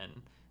here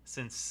then,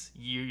 since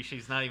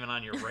she's not even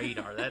on your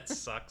radar. That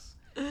sucks.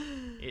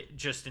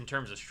 Just in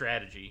terms of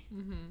strategy.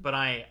 But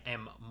I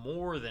am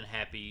more than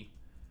happy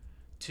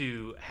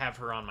to have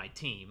her on my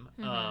team.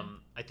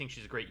 I think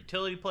she's a great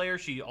utility player.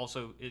 She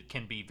also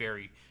can be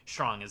very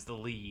strong as the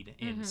lead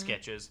in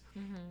sketches.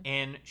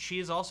 And she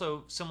is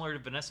also similar to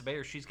Vanessa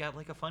Bayer. She's got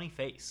like a funny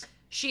face.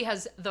 She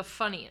has the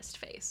funniest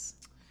face.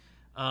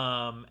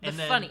 And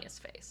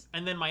Funniest face.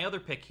 And then my other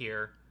pick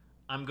here,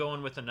 I'm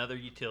going with another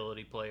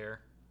utility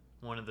player,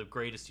 one of the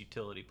greatest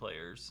utility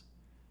players.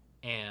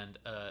 And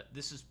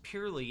this is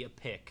purely a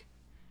pick,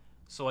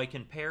 so I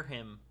can pair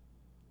him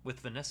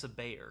with Vanessa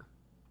Bayer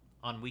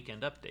on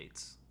Weekend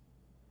Updates,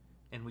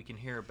 and we can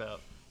hear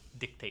about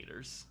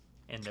dictators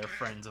and their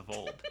friends of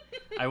old.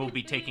 I will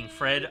be taking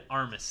Fred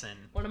Armisen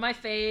One of my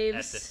faves.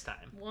 at this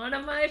time. One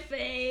of my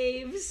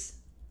faves.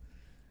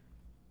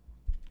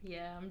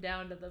 Yeah, I'm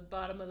down to the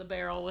bottom of the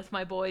barrel with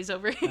my boys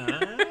over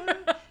here.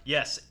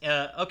 Yes.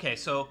 Okay,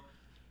 so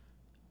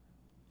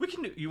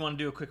You want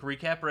to do a quick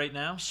recap right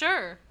now?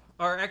 Sure.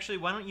 Or actually,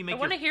 why don't you make I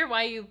want to hear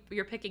why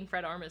you're picking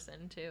Fred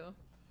Armisen, too.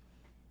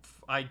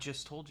 I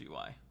just told you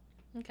why.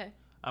 Okay.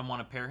 I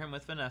want to pair him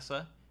with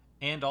Vanessa,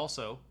 and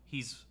also,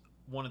 he's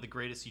one of the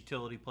greatest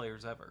utility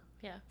players ever.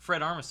 Yeah.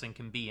 Fred Armisen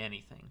can be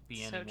anything,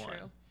 So anyone.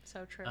 true.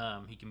 So true.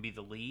 He can be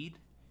the lead.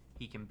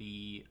 He can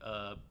be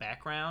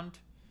background.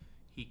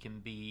 He can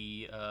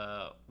be,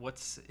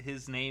 what's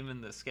his name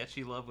in the sketch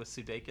you love with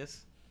Sudeikis?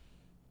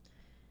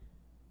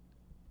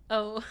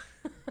 Oh,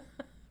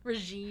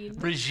 Regine.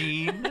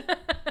 Regine.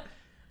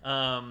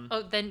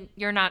 Oh, then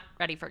you're not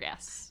ready for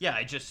guess. Yeah,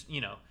 I just,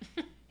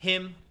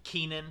 him,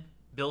 Keenan,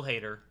 Bill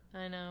Hader.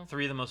 I know.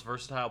 3 of the most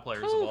versatile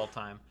players Whew. of all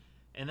time.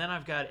 And then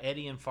I've got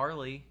Eddie and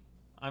Farley.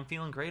 I'm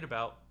feeling great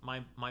about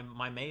my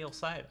male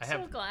side.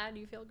 So glad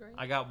you feel great.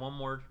 I got one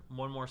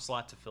more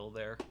slot to fill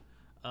there.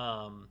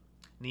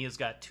 Nia's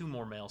got 2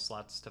 more male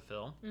slots to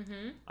fill.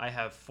 Mm-hmm. I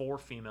have 4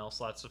 female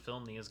slots to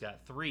fill. Nia's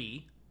got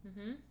 3.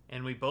 Mm-hmm.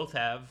 And we both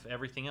have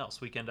everything else.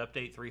 Weekend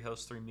update, 3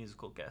 hosts, 3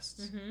 musical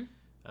guests.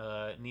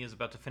 Mm-hmm. Nia's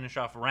about to finish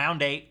off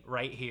round 8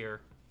 right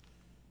here.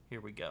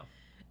 Here we go.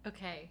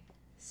 Okay,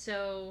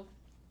 so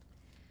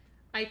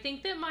I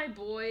think that my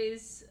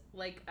boys,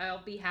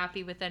 I'll be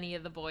happy with any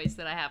of the boys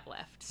that I have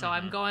left. So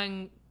I'm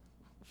going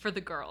for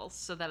the girls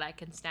so that I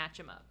can snatch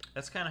them up.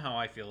 That's kind of how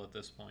I feel at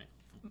this point.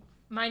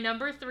 My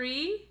number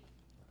 3,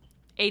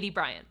 A.D.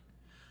 Bryant.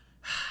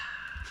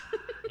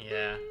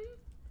 Yeah.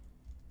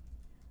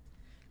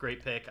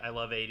 Great pick. I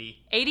love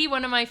 80. 80,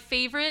 one of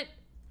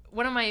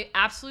my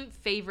absolute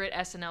favorite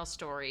SNL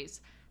stories.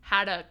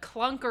 Had a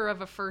clunker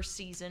of a first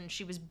season.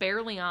 She was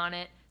barely on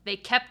it. They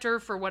kept her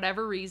for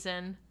whatever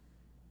reason.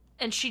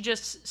 And she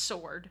just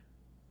soared.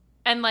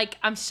 And,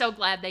 I'm so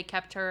glad they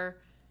kept her.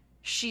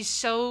 She's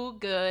so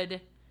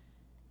good.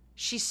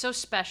 She's so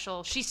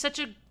special. She's such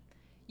a...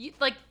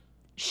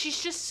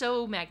 she's just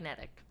so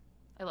magnetic.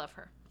 I love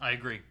her. I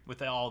agree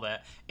with all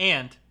that.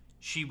 And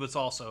she was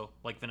also,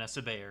 like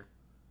Vanessa Bayer,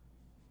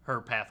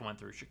 her path went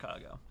through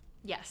Chicago.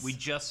 Yes.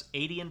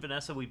 80 and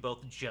Vanessa, we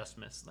both just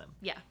missed them.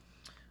 Yeah.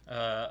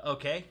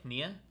 Okay,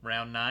 Nia,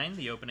 round 9,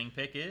 the opening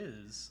pick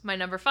is... My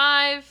number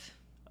 5...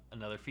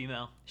 Another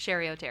female.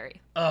 Sherry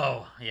O'Terry.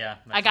 Oh, yeah.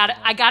 I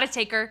gotta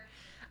take her.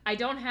 I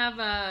don't have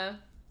a...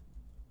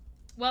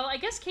 Well, I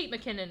guess Kate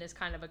McKinnon is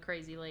kind of a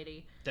crazy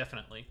lady.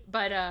 Definitely.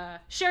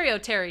 But Sherry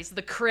O'Terry's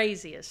the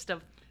craziest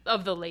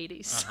of the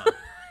ladies. Uh-huh.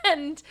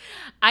 And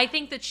I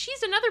think that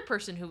she's another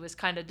person who was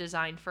kind of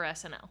designed for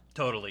SNL.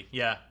 Totally.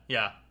 Yeah.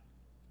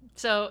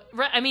 So,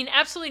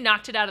 absolutely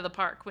knocked it out of the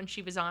park when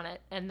she was on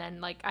it. And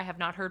then, I have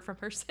not heard from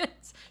her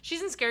since.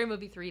 She's in Scary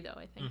Movie 3, though,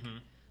 I think. Mm-hmm.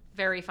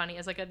 Very funny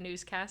as, a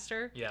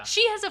newscaster. Yeah.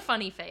 She has a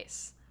funny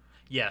face.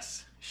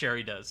 Yes,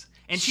 Sherry does.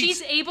 And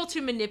she's able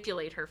to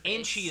manipulate her face.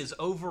 And she is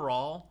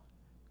overall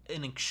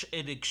an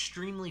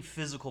extremely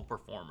physical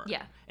performer.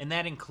 Yeah. And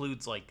that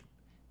includes,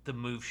 the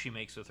moves she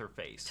makes with her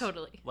face.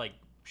 Totally.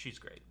 She's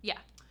great. Yeah.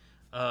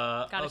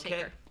 Gotta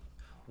take her.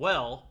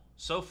 Well,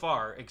 so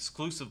far,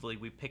 exclusively,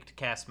 we picked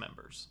cast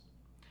members.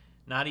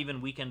 Not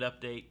even Weekend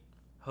Update,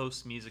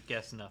 host, music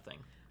guest, nothing.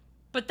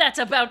 But that's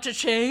about to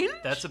change?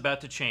 That's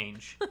about to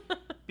change.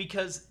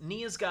 Because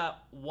Nia's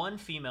got 1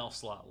 female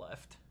slot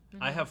left.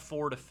 Mm-hmm. I have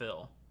 4 to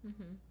fill.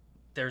 Mm-hmm.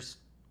 There's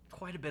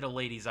quite a bit of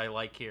ladies I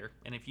like here.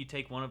 And if you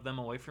take one of them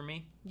away from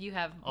me, you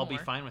have I'll be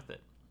fine with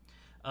it.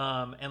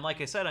 And like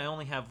I said, I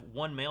only have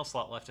 1 male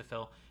slot left to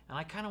fill. And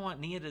I kind of want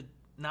Nia to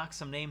knock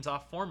some names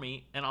off for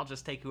me, and I'll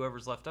just take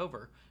whoever's left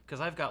over.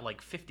 Because I've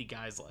got 50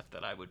 guys left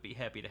that I would be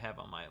happy to have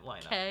on my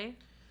lineup. Okay.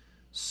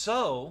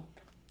 So...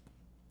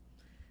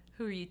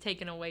 Who are you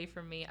taking away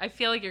from me? I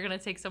feel like you're going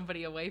to take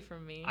somebody away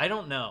from me. I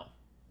don't know.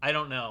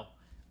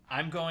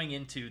 I'm going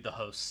into the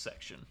hosts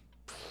section.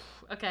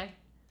 Okay.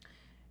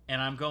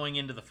 And I'm going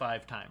into the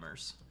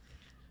 5-timers.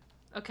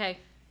 Okay.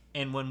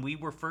 And when we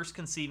were first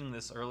conceiving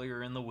this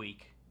earlier in the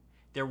week,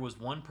 there was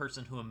one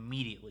person who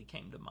immediately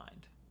came to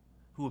mind.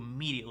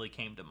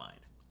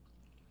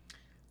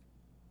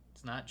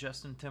 It's not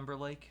Justin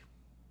Timberlake.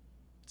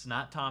 It's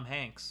not Tom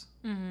Hanks.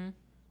 Mm-hmm.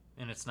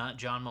 And it's not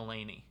John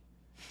Mulaney.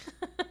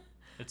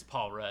 It's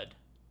Paul Rudd.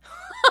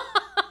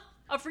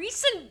 A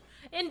recent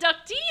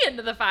inductee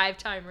into the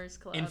 5-timers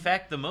club. In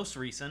fact, the most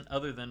recent,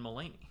 other than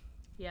Mulaney.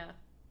 Yeah.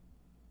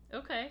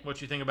 Okay. What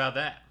you think about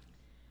that?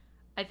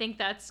 I think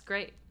that's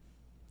great.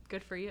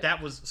 Good for you. That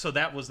was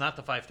not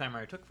the 5-timer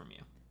I took from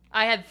you.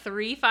 I had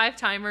 3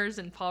 5-timers,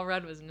 and Paul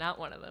Rudd was not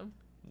one of them.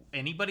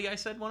 Anybody I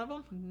said one of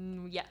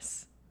them?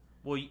 Yes.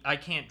 Well, I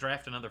can't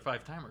draft another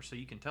 5-timer, so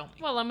you can tell me.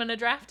 Well, I'm going to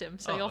draft him,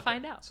 so you'll okay.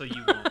 find out. So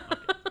you won't.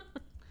 Okay.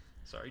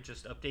 Sorry,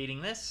 just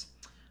updating this.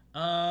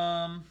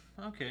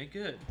 Okay,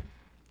 good.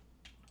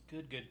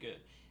 Good.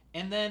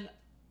 And then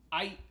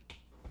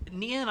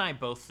Nia and I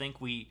both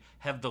think we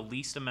have the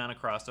least amount of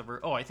crossover.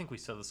 Oh, I think we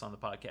said this on the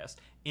podcast.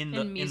 In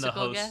the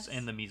hosts guests?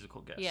 and the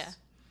musical guests. Yeah.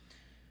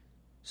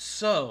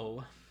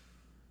 So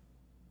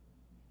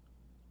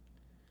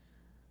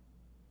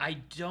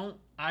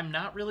I'm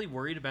not really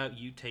worried about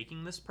you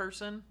taking this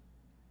person,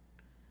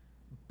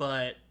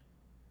 but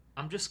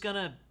I'm just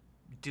gonna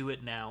do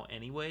it now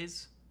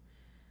anyways.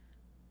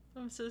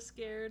 I'm so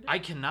scared. I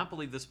cannot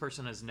believe this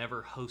person has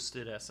never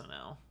hosted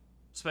SNL,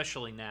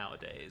 especially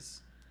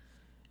nowadays.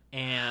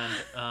 And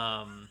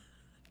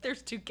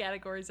there's 2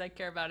 categories I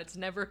care about. It's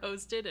never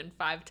hosted and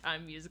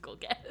 5-time musical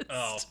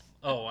guest.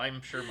 Oh,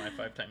 I'm sure my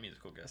 5-time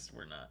musical guests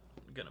were not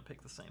gonna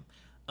pick the same.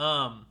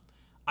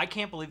 I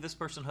can't believe this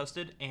person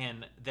hosted,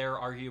 and they're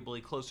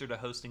arguably closer to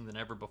hosting than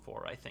ever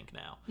before, I think,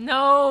 now.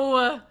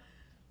 No!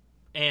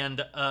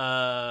 And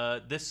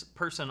this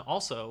person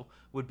also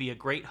would be a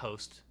great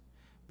host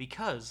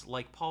because,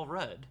 like Paul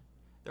Rudd,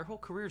 their whole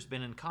career's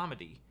been in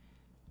comedy.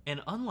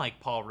 And unlike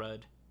Paul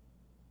Rudd,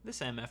 this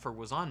MFer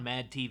was on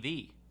Mad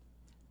TV.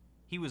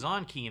 He was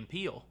on Key and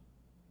Peele.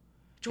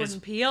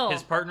 Jordan Peele.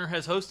 His partner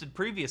has hosted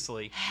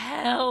previously.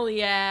 Hell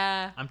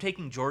yeah. I'm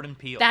taking Jordan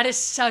Peele. That is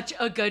such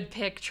a good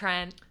pick,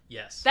 Trent.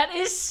 Yes. That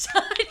is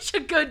such a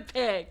good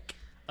pick.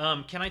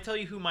 Can I tell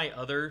you who my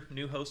other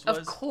new host was?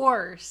 Of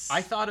course.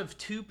 I thought of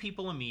 2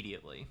 people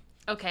immediately.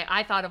 Okay,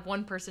 I thought of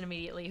one person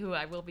immediately who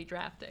I will be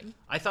drafting.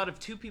 I thought of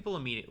 2 people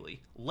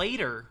immediately.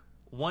 Later,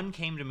 one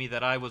came to me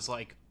that I was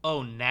like,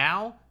 oh,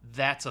 now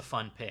that's a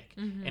fun pick.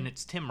 Mm-hmm. And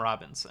it's Tim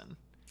Robinson.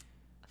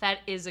 That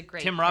is a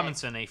great Tim pick.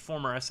 Robinson, a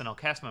former SNL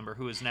cast member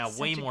who is now Such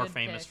way a more good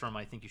famous pick. from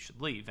I Think You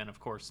Should Leave. And of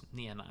course,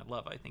 Nia and I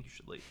love I Think You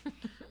Should Leave.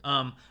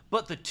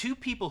 But the 2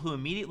 people who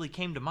immediately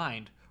came to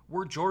mind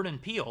were Jordan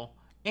Peele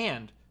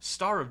and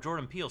star of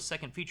Jordan Peele's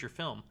second feature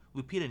film,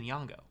 Lupita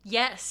Nyong'o.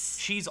 Yes.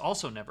 She's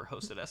also never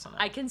hosted SNL.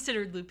 I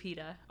considered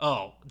Lupita.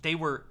 Oh, they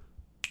were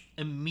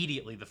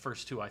immediately the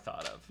first 2 I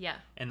thought of. Yeah.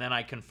 And then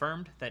I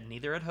confirmed that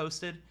neither had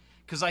hosted.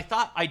 Because I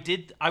thought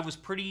I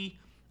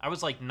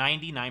was like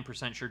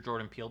 99% sure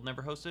Jordan Peele had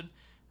never hosted.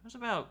 I was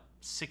about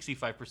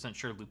 65%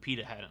 sure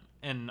Lupita hadn't.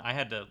 And I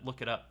had to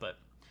look it up, but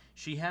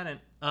she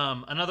hadn't.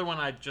 Another one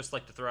I'd just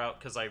like to throw out,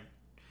 because I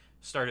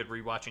started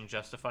rewatching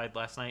Justified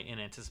last night in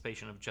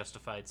anticipation of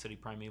Justified City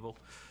Primeval.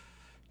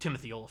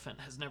 Timothy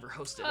Olyphant has never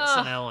hosted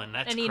SNL, and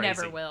that's and he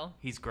crazy. never will.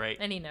 He's great.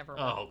 And he never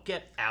will. Oh,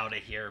 get out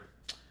of here.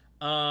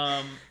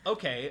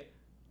 Okay.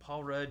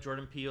 Paul Rudd,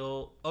 Jordan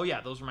Peele. Oh, yeah,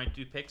 those were my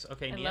 2 picks.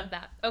 Okay, I Nia. love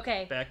that.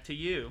 Okay. Back to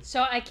you.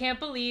 So I can't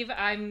believe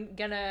I'm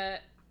gonna...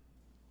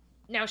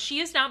 Now, she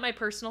is not my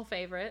personal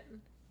favorite.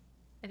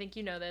 I think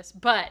you know this.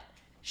 But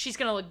she's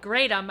gonna look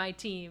great on my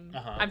team.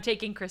 Uh-huh. I'm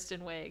taking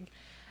Kristen Wiig.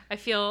 I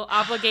feel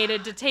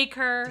obligated to take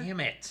her. Damn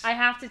it. I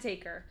have to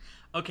take her.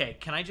 Okay,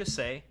 can I just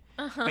say,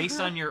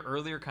 based on your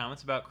earlier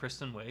comments about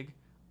Kristen Wiig,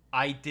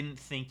 I didn't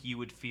think you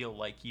would feel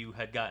like you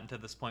had gotten to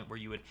this point where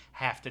you would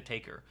have to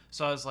take her.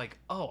 So I was like,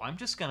 oh,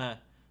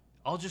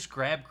 I'll just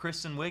grab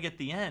Kristen Wiig at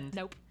the end.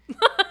 Nope.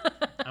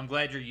 I'm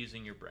glad you're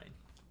using your brain.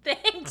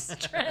 Thanks,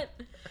 Trent.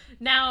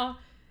 Now,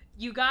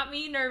 you got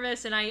me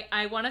nervous, and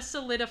I want to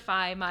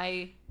solidify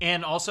my...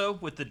 And also,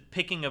 with the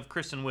picking of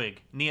Kristen Wiig,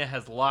 Nia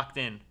has locked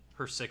in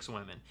her 6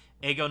 women.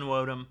 Ego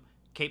Nwodim,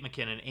 Kate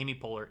McKinnon, Amy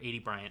Poehler, Adie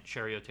Bryant,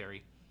 Sherry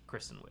O'Terry,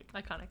 Kristen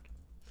Wiig. Iconic.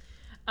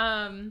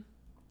 I'm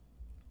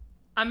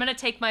going to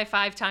take my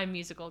 5-time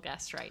musical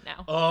guest right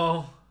now.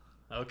 Oh,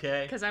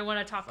 okay. Because I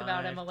want to talk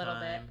about him a little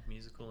bit. 5-time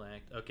musical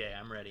act. Okay,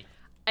 I'm ready.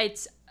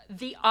 It's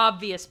the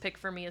obvious pick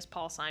for me is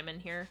Paul Simon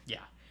here. Yeah.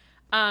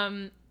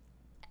 And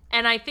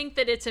I think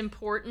that it's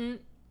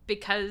important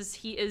because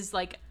he is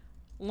like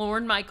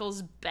Lorne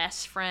Michaels'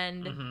 best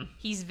friend. Mm-hmm.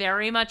 He's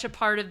very much a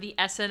part of the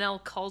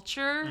SNL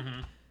culture.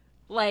 Mm-hmm.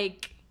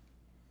 Like,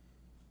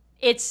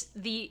 he's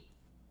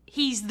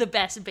the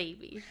best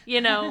baby, you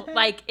know?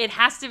 Like, it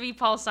has to be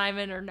Paul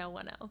Simon or no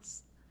one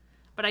else.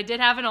 But I did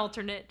have an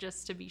alternate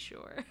just to be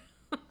sure.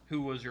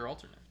 Who was your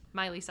alternate?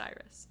 Miley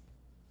Cyrus.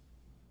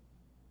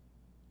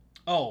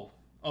 Oh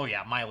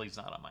yeah, Miley's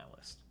not on my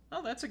list.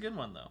 Oh, that's a good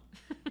one, though.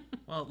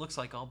 Well, it looks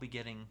like I'll be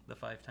getting the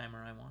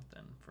 5-timer I want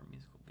then for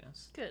musical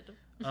guests. Good.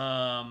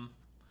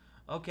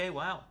 Okay,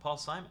 wow. Paul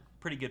Simon.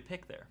 Pretty good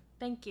pick there.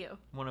 Thank you.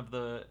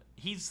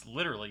 He's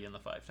literally in the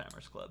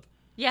 5-timers club.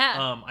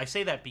 Yeah. I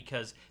say that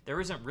because there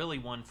isn't really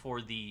one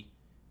for the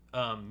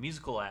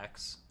musical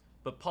acts,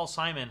 but Paul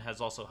Simon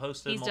has also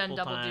hosted He's done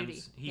multiple double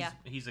times. duty.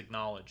 He's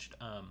acknowledged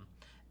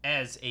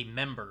as a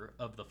member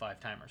of the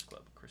 5-timers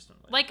club, Kristen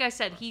Wiig. Like I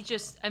said,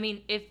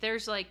 if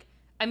there's like,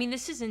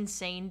 this is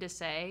insane to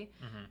say,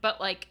 Mm-hmm. but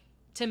like,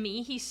 to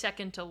me, he's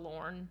second to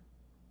Lorne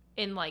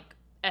in like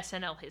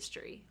SNL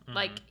history. Mm-hmm.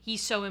 Like,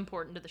 he's so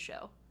important to the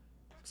show.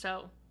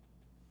 So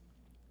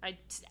I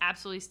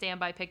absolutely stand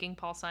by picking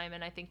Paul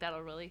Simon. I think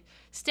that'll really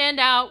stand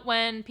out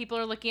when people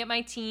are looking at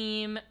my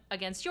team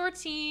against your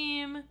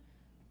team.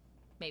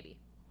 Maybe.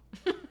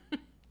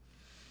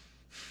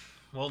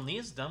 Well,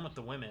 Nia's done with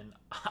the women.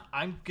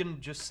 I'm going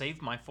to just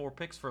save my 4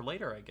 picks for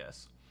later, I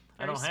guess.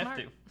 I don't have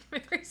to.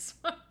 Very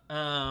smart.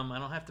 I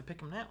don't have to pick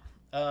them now.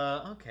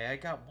 Okay, I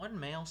got 1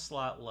 male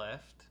slot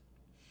left.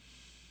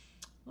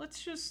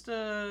 Let's just, what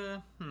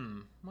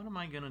am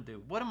I gonna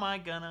do? What am I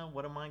gonna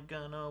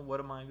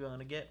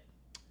get?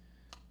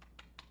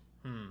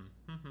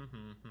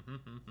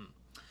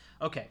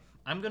 Okay,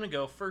 I'm gonna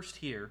go first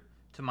here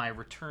to my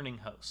returning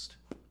host.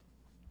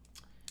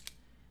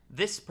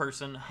 This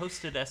person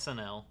hosted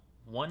SNL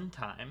 1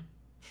 time,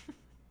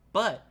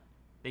 but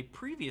they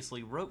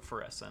previously wrote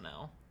for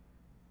SNL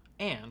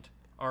and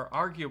are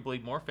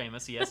arguably more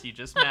famous. Yes, you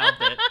just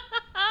mouthed it.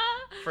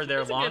 For their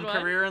That's a long good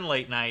one. career in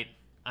late night,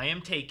 I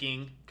am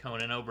taking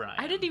Conan O'Brien.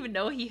 I didn't even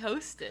know he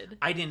hosted.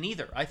 I didn't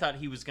either. I thought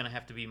he was going to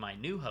have to be my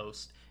new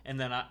host. And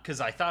then,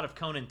 because I thought of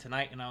Conan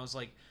tonight, and I was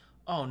like,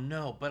 oh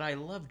no, but I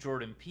love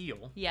Jordan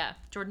Peele. Yeah,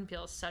 Jordan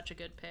Peele is such a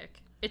good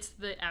pick. It's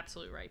the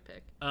absolute right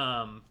pick.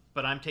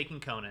 But I'm taking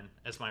Conan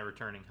as my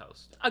returning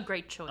host. A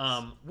great choice.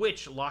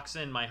 Which locks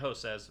in my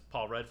hosts as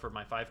Paul Rudd for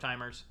my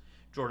 5-timers,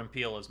 Jordan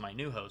Peele as my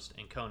new host,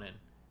 and Conan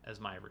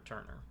as my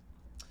returner.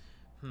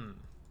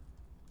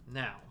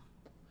 Now,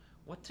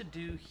 what to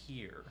do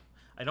here?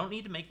 I don't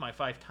need to make my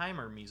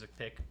 5-timer music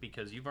pick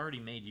because you've already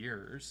made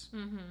yours.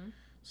 Mm-hmm.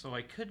 So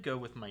I could go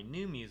with my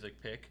new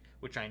music pick,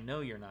 which I know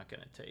you're not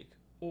going to take,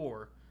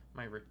 or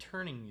my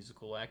returning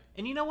musical act.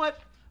 And you know what?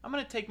 I'm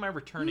going to take my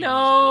returning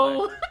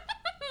musical act.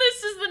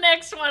 This is the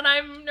next one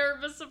I'm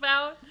nervous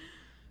about.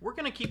 We're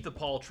going to keep the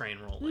Paul train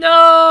rolling.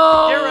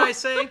 No! Dare I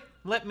say,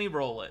 let me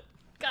roll it.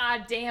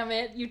 God damn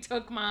it, you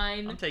took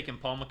mine. I'm taking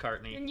Paul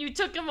McCartney. And you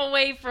took him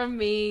away from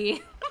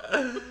me.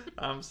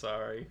 I'm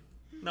sorry.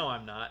 No,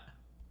 I'm not.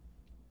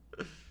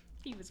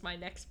 He was my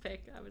next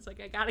pick. I was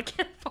like, I gotta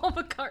get Paul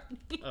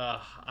McCartney.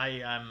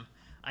 I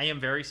am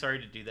very sorry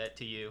to do that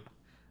to you.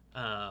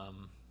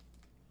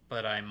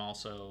 But I'm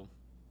also...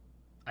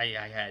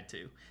 I had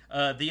to.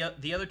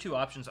 The other two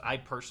options I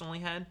personally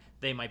had,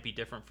 they might be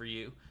different for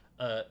you.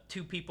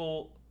 Two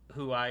people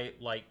who I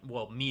like,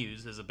 well,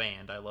 Muse is a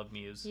band. I love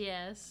Muse.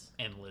 Yes.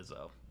 And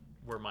Lizzo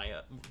were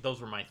my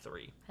those were my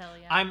three. Hell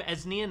yeah. I'm,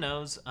 as Nia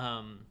knows,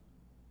 I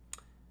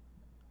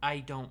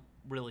don't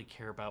really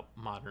care about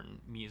modern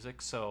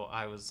music, so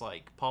I was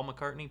like, Paul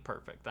McCartney,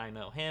 perfect. I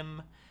know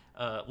him.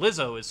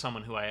 Lizzo is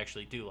someone who I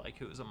actually do like,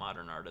 who is a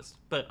modern artist,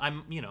 but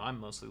I'm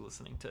mostly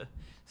listening to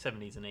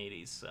 70s and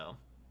 80s, so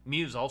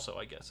Muse also,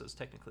 I guess, is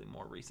technically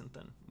more recent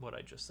than what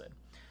I just said.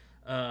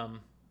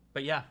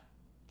 But yeah,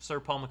 Sir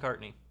Paul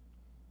McCartney.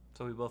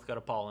 So we both got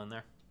a Paul in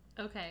there.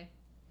 Okay.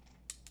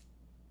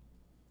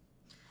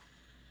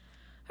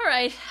 All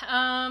right.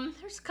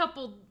 There's a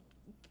couple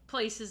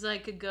places I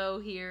could go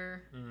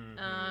here.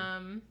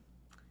 Mm-hmm.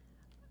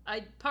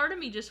 Part of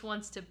me just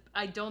wants to.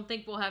 I don't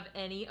think we'll have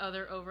any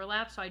other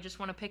overlap, so I just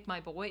want to pick my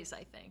boys.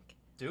 I think.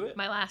 Do it.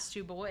 My last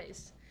two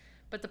boys,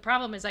 but the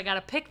problem is I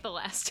gotta pick the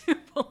last two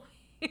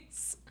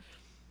boys.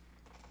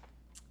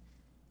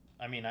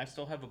 I mean, I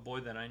still have a boy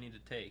that I need to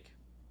take.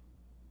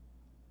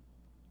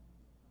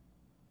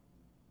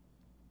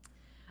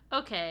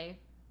 Okay.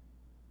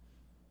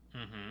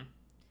 Mm-hmm.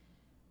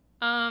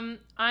 I'm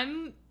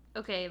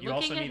okay. You looking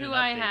also at need who an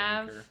I update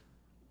have. anchor.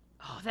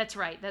 Oh, that's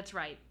right. That's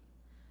right.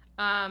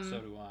 So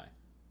do I.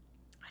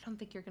 I don't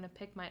think you're gonna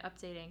pick my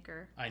update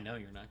anchor. I know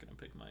you're not going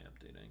to pick my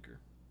update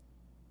anchor.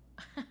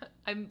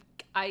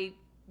 I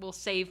will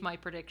save my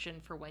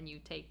prediction for when you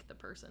take the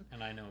person.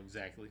 And I know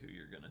exactly who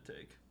you're going to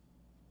take.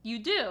 You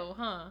do,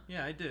 huh?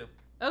 Yeah, I do.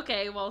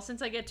 Okay, well,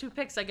 since I get two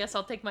picks, I guess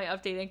I'll take my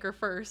update anchor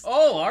first.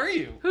 Oh, are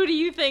you? Who do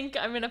you think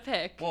I'm gonna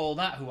pick? Well,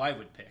 not who I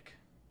would pick.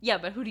 Yeah,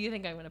 but who do you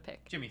think I'm gonna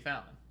pick? Jimmy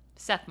Fallon.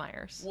 Seth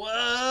Meyers.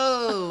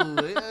 Whoa!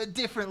 A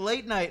different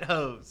late night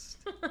host.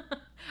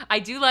 I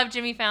do love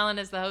Jimmy Fallon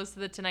as the host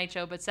of The Tonight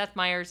Show, but Seth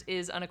Meyers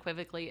is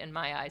unequivocally, in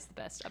my eyes, the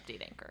best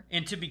update anchor.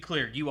 And to be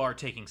clear, you are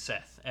taking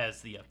Seth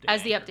as the update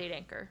As the anchor. update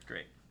anchor.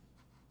 Great.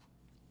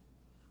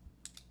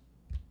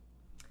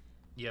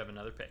 You have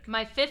another pick.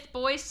 My fifth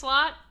boy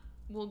slot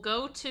will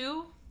go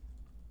to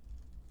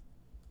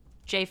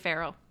Jay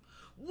Farrow.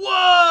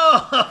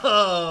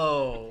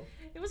 Whoa!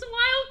 It was a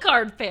wild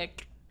card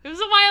pick. It was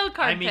a wild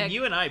card pick. I mean,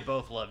 you and I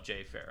both love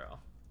Jay Farrow.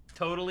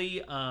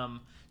 Totally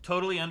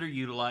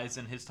underutilized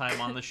in his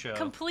time on the show.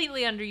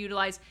 Completely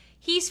underutilized.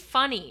 He's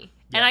funny.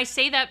 Yeah. And I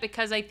say that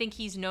because I think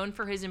he's known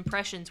for his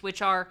impressions,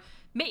 which are...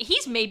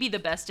 He's maybe the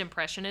best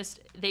impressionist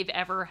they've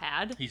ever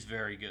had. He's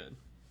very good.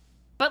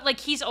 But,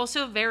 like, he's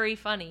also very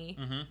funny.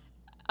 Mm-hmm.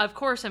 Of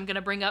course, I'm going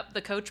to bring up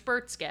the Coach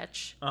Burt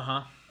sketch.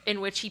 Uh-huh.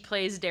 In which he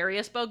plays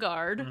Darius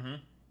Bogard. Mm-hmm.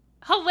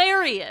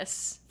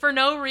 Hilarious. For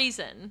no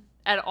reason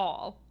at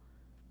all.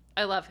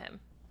 I love him.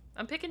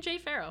 I'm picking Jay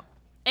Farrow.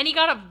 And he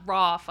got a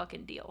raw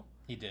fucking deal.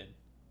 He did.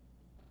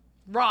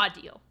 Raw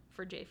deal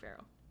for Jay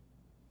Farrow.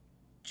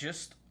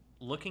 Just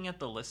looking at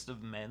the list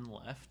of men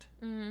left,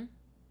 Mm-hmm.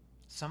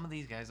 some of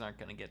these guys aren't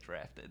going to get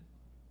drafted.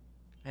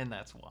 And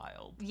that's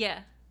wild. Yeah.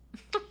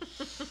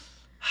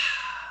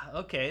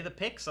 Okay, the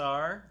picks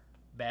are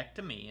back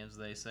to me, as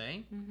they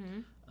say.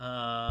 Mm-hmm.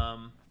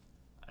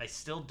 I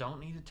still don't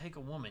need to take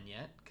a woman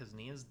yet, because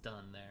Nia's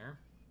done there.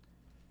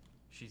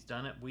 She's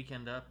done at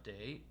Weekend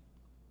Update.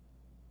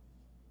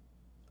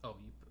 Oh,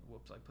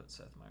 whoops, I put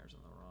Seth Meyers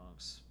in the wrong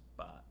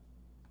spot.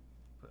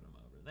 Put him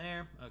over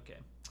there. Okay.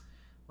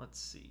 Let's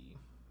see.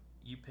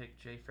 You picked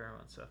Jay Farrow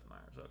and Seth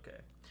Meyers.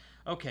 Okay.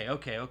 Okay.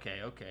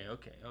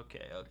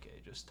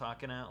 Just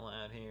talking out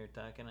loud here.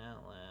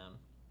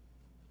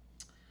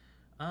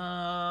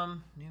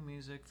 New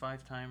music,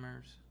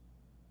 5-timers.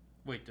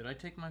 Wait, did I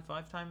take my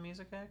 5-time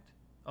music act?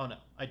 Oh, no,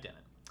 I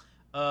didn't.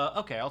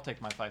 Okay, I'll take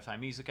my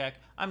 5-time music act.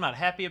 I'm not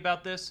happy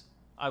about this.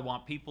 I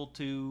want people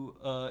to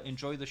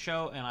enjoy the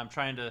show, and I'm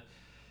trying to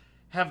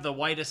have the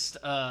widest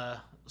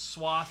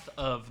swath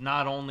of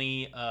not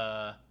only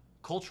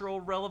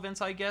cultural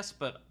relevance, I guess,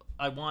 but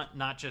I want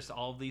not just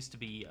all of these to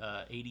be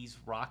 80s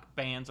rock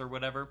bands or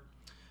whatever.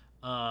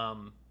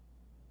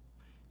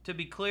 To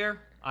be clear,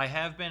 I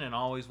have been and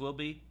always will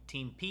be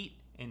Team Pete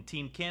and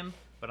Team Kim,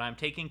 but I'm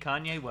taking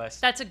Kanye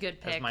West That's a good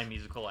pick. as my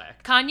musical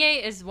act.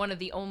 Kanye is one of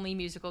the only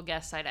musical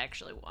guests I'd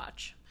actually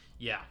watch.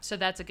 Yeah. So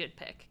that's a good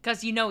pick.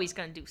 Because you know he's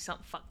going to do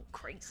something fucking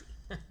crazy.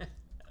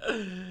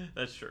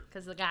 That's true.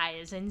 Because the guy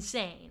is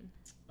insane.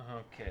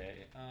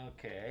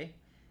 Okay.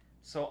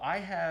 So I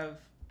have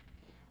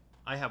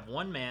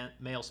one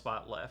male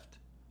spot left,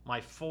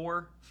 my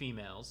 4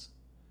 females,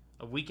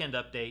 a weekend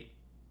update,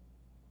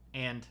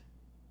 and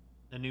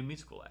a new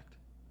musical act.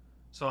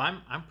 So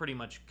I'm pretty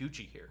much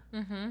Gucci here.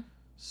 Mm-hmm.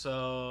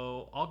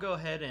 So I'll go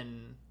ahead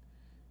and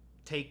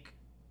take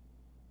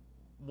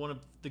one of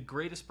the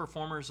greatest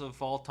performers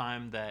of all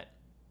time that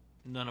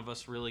none of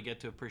us really get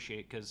to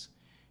appreciate because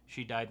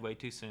she died way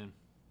too soon.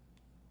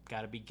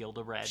 Gotta be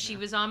Gilda Radner. She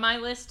was on my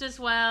list as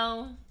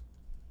well.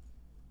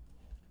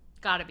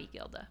 Gotta be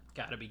Gilda.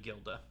 Gotta be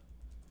Gilda.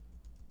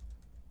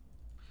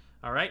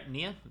 All right,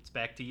 Nia, it's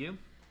back to you.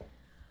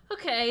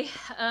 Okay.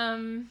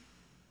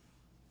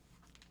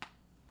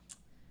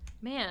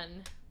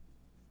 Man,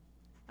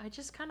 I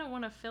just kind of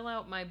want to fill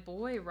out my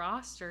boy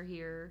roster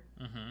here.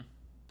 Mm-hmm.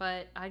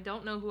 But I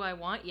don't know who I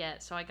want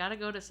yet, so I gotta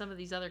go to some of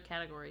these other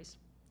categories.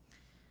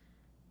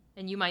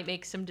 And you might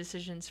make some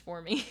decisions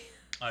for me.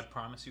 I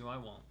promise you I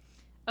won't.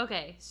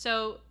 Okay,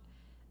 so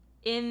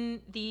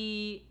in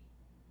the...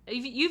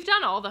 You've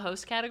done all the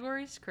host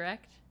categories,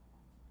 correct?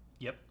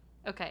 Yep.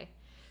 Okay.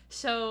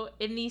 So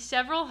in the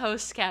several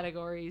host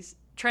categories,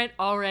 Trent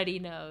already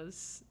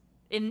knows.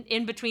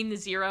 In between the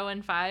 0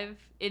 and 5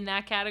 in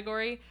that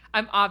category,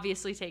 I'm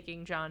obviously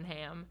taking Jon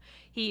Hamm.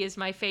 He is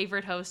my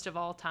favorite host of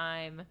all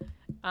time.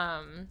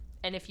 And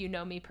if you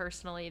know me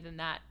personally, then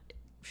that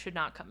should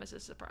not come as a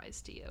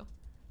surprise to you.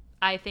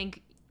 I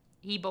think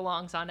he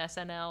belongs on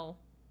SNL.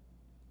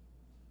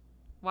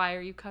 Why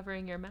are you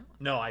covering your mouth?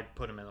 No, I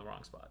put him in the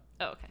wrong spot.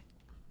 Oh, okay.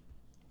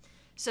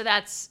 So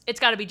it's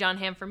got to be Jon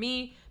Hamm for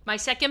me. My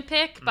second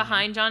pick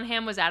behind Jon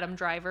Hamm was Adam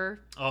Driver.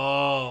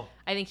 Oh.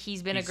 I think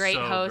he's been a He's great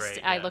so host.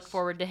 great, I yes. look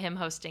forward to him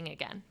hosting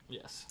again.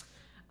 Yes.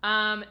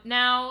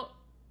 Now,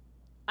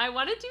 I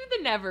want to do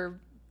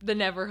the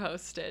never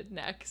hosted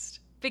next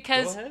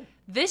because Go ahead.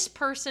 this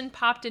person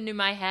popped into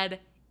my head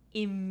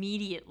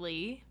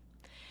immediately,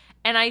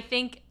 and I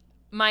think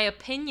my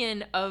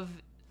opinion of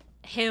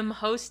him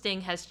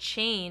hosting has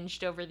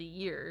changed over the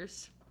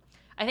years.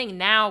 I think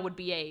now would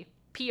be a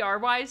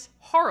PR-wise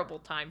horrible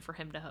time for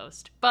him to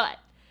host, but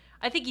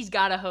I think he's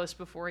got to host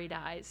before he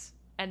dies,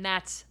 and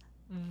that's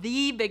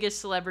the biggest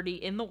celebrity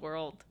in the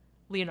world,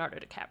 Leonardo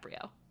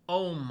DiCaprio.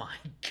 Oh my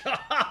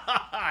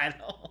god.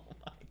 Oh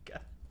my god.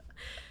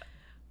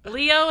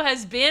 Leo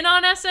has been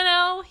on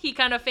SNL. He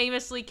kind of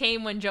famously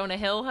came when Jonah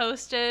Hill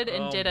hosted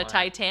and Oh did a my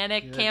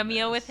Titanic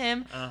cameo with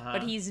him, Uh-huh.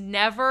 but he's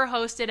never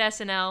hosted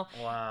SNL.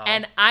 Wow.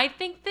 And I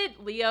think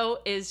that Leo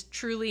is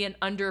truly an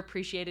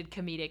underappreciated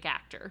comedic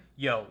actor.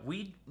 Yo,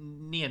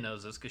 Nia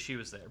knows this because she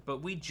was there,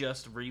 but we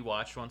just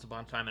rewatched Once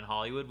Upon a Time in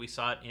Hollywood. We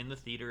saw it in the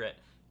theater at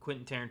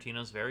Quentin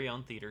Tarantino's very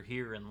own theater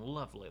here in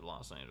lovely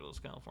Los Angeles,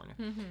 California.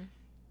 Mm-hmm.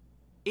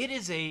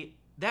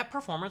 That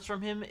performance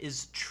from him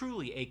is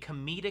truly a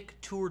comedic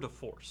tour de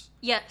force.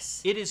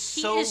 Yes. It is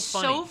so he is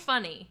funny. so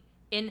funny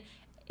in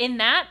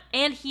that,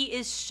 and he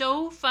is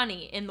so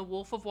funny in The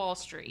Wolf of Wall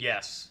Street.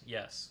 Yes.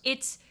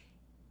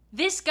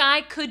 This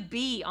guy could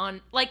be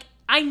on, like,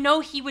 I know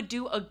he would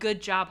do a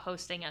good job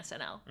hosting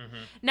SNL.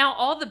 Mm-hmm. Now,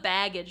 all the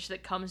baggage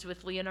that comes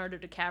with Leonardo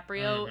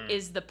DiCaprio Mhm.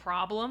 is the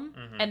problem,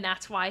 and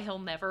that's why he'll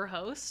never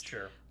host.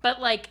 Sure.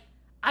 But, like,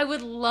 I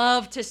would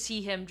love to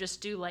see him just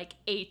do, like,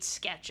 8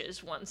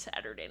 sketches one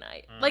Saturday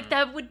night. Like,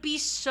 that would be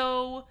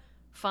so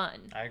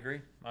fun. I agree.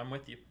 I'm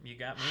with you. You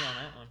got me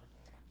on that one.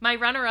 My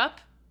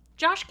runner-up,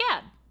 Josh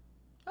Gad.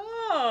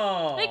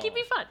 Oh. I think he'd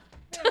be fun.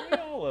 Yeah, we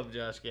all love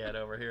Josh Gad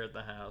over here at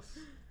the house.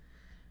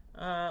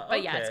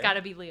 But yeah, it's got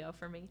to be Leo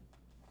for me.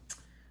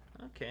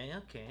 Okay.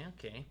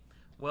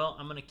 Well,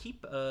 I'm gonna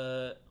keep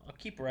I'll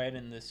keep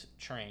riding this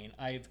train.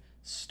 I've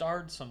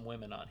starred some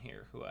women on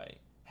here who I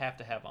have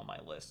to have on my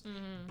list,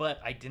 but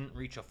I didn't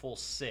reach a full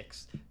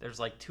 6. There's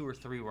like 2 or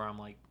 3 where I'm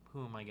like,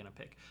 who am I gonna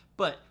pick?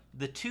 But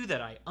the 2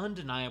 that I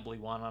undeniably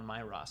want on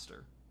my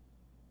roster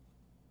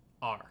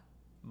are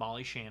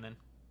Molly Shannon.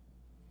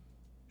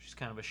 She's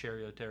kind of a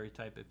Sherry O'Terry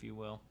type, if you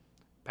will.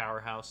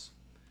 Powerhouse.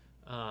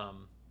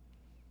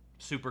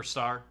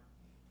 Superstar.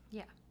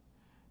 Yeah.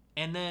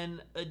 And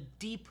then a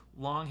deep,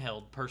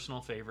 long-held personal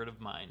favorite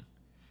of mine.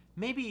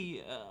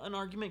 Maybe an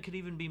argument could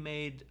even be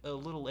made a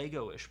little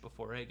Ego-ish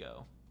before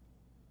Ego.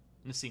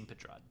 Nasim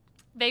Pedrad.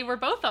 They were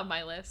both on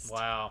my list.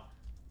 Wow.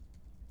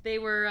 They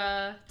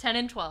were 10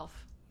 and 12.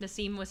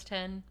 Nasim was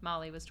 10,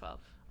 Molly was 12.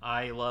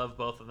 I love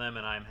both of them,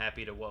 and I'm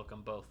happy to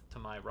welcome both to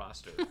my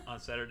roster on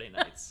Saturday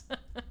nights.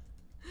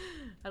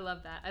 I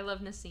love that. I love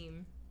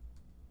Nasim.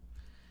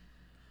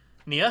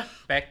 Nia,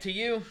 back to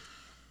you.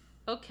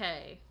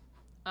 Okay.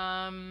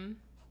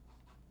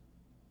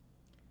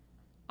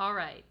 All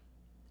right.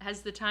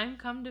 Has the time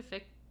come to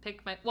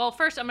pick my... Well,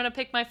 first, I'm going to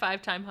pick my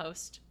 5-time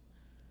host.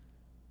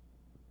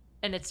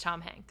 And it's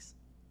Tom Hanks.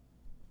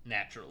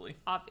 Naturally.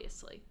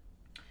 Obviously.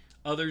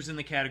 Others in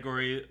the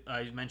category,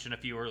 I mentioned a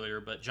few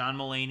earlier, but John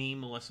Mulaney,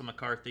 Melissa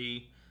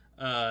McCarthy,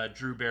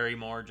 Drew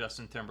Barrymore,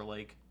 Justin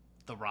Timberlake,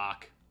 The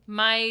Rock.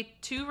 My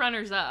 2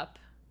 runners-up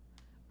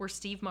were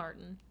Steve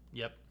Martin.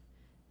 Yep.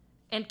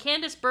 And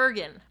Candice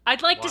Bergen.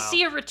 I'd like to Wow.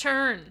 see a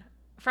return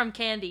from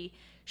Candy.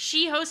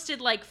 She hosted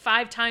like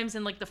 5 times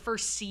in like the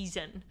first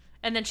season.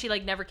 And then she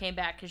like never came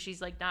back because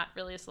she's like not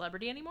really a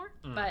celebrity anymore.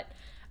 But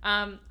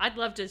I'd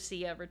love to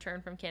see a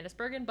return from Candice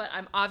Bergen. But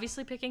I'm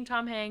obviously picking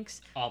Tom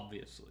Hanks.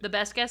 Obviously. The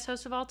best guest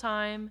host of all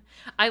time.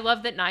 I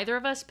love that neither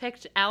of us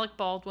picked Alec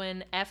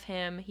Baldwin. F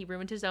him. He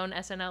ruined his own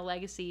SNL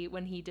legacy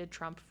when he did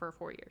Trump for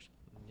 4 years.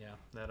 Yeah,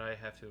 that I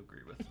have to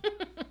agree with.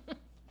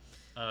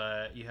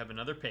 You have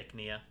another pick,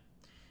 Nia.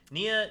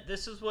 Nia,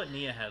 this is what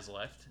Nia has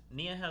left.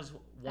 Nia has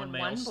one And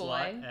male one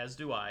slot, boy. as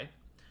do I.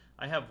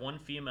 I have one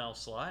female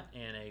slot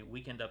and a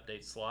Weekend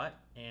Update slot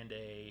and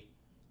a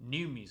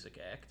new music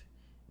act.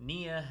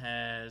 Nia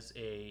has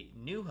a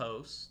new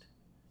host,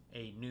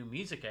 a new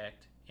music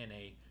act, and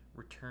a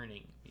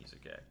returning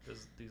music act.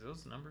 Does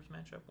those numbers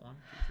match up? 1,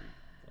 2, 3,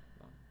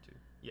 4, 1, 2.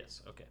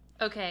 Yes, okay.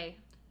 Okay.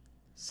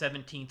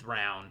 17th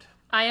round.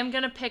 I am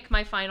going to pick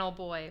my final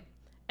boy.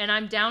 And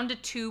I'm down to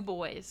 2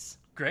 boys.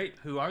 Great.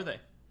 Who are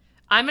they?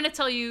 I'm going to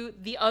tell you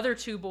the other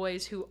 2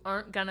 boys who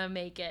aren't going to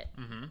make it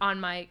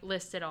on my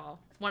list at all.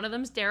 One of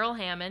them's Daryl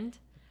Hammond.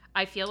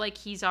 I feel like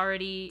he's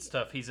already... It's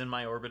tough. He's in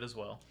my orbit as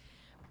well.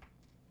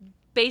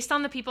 Based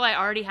on the people I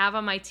already have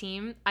on my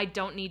team, I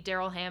don't need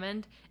Daryl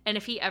Hammond. And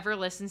if he ever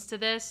listens to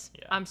this,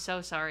 I'm so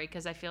sorry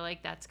because I feel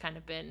like that's kind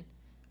of been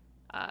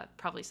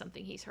probably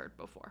something he's heard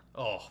before.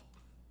 Oh.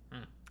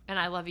 And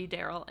I love you,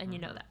 Daryl, and you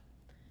know that.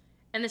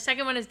 And the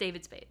second one is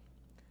David Spade.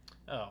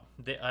 Oh,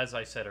 as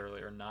I said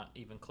earlier, not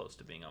even close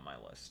to being on my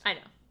list. I know.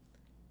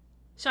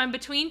 So I'm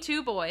between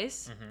 2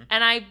 boys,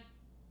 and I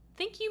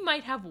think you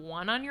might have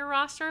one on your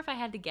roster if I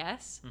had to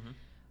guess.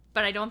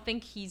 But I don't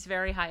think he's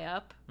very high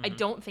up. I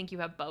don't think you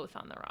have both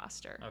on the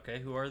roster. Okay,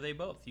 who are they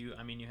both? You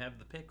have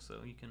the pick, so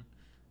you can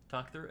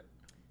talk through it.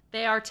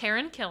 They are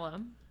Taron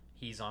Killam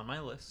He's on my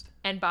list.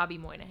 and Bobby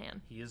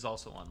Moynihan. He is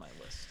also on my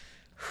list.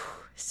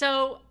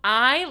 So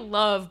I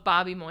love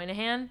Bobby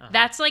Moynihan.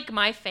 That's like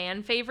my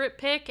fan favorite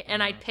pick,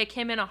 and I'd pick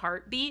him in a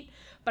heartbeat.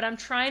 But I'm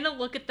trying to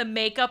look at the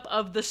makeup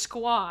of the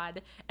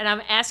squad, and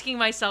I'm asking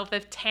myself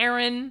if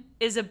Taron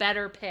is a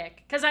better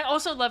pick. Because I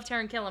also love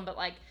Taron Killam, but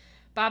like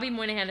Bobby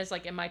Moynihan is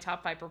like in my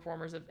top 5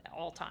 performers of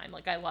all time.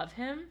 Like I love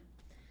him.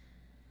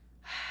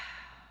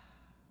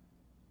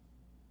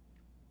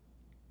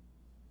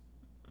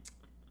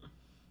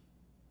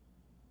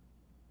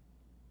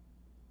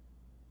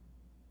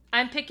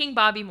 I'm picking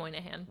Bobby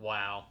Moynihan.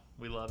 Wow,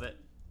 we love it.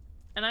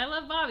 And I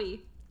love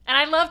Bobby. And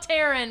I love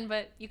Taron,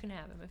 but you can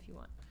have him if you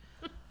want.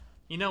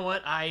 You know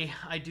what? I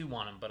do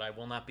want him, but I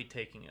will not be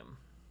taking him.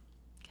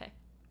 Okay.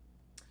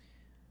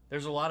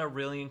 There's a lot of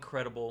really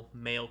incredible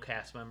male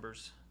cast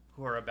members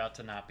who are about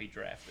to not be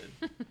drafted.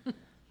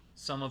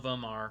 Some of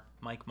them are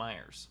Mike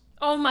Myers,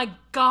 Oh my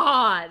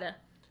god.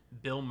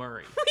 Bill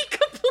Murray. We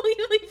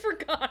completely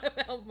forgot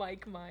about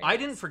Mike Myers. I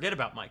didn't forget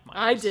about Mike Myers.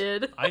 I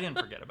did. I didn't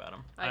forget about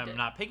him. I I'm did.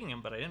 not picking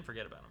him, but I didn't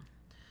forget about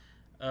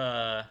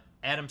him.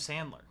 Adam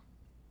Sandler,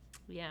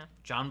 Yeah.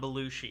 John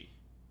Belushi,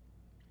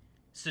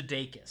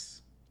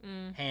 Sudeikis,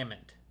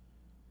 Hammond,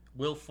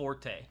 Will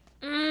Forte,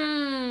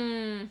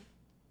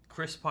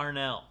 Chris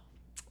Parnell,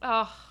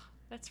 Oh,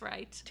 that's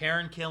right.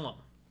 Taron Killam,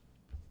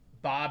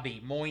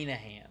 Bobby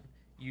Moynihan.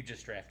 You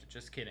just drafted.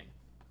 Just kidding.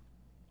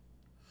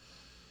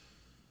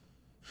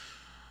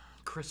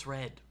 Chris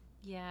Redd.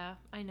 Yeah,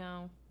 I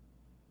know.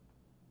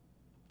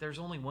 There's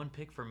only one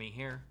pick for me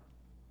here.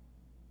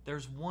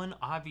 There's one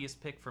obvious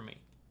pick for me.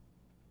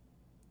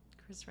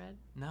 Chris Redd.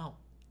 No.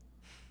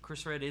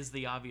 Chris Redd is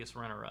the obvious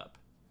runner-up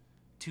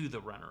to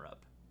the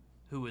runner-up,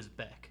 who is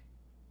Beck.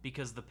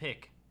 Because the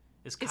pick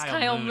is It's Kyle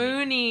Kyle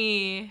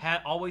Mooney. Mooney.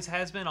 Always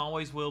has been,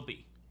 always will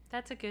be.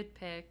 That's a good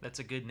pick. That's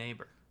a good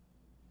neighbor.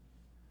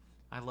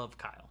 I love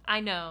Kyle. I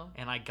know.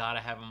 And I gotta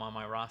have him on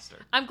my roster.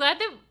 I'm glad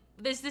that...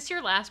 Is this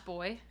your last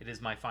boy? It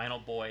is my final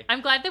boy. I'm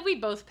glad that we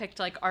both picked,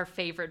 like, our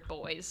favorite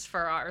boys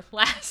for our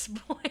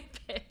last boy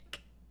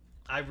pick.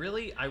 I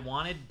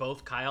wanted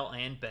both Kyle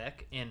and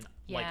Beck, and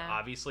like Yeah.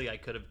 obviously I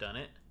could have done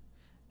it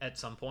at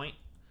some point.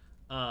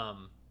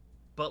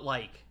 But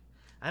like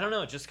I don't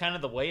know, just kind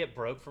of the way it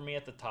broke for me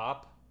at the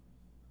top.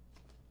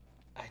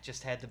 I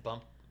just had to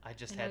bump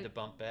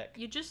Beck.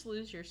 You just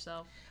lose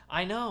yourself.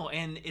 I know,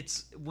 and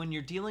it's when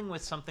you're dealing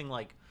with something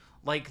like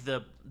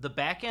the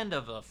back end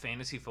of a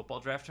fantasy football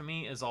draft to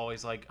me is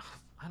always like,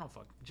 I don't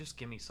just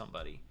give me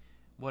somebody.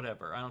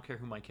 Whatever. I don't care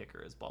who my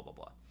kicker is, blah blah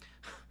blah.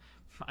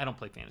 I don't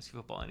play fantasy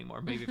football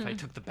anymore. Maybe if I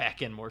took the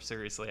back end more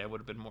seriously, I would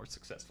have been more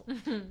successful.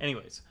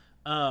 Anyways,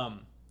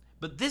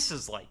 but this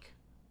is like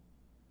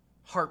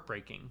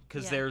heartbreaking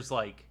because there's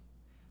like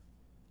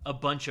a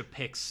bunch of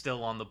picks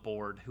still on the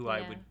board who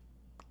I would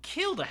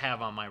kill to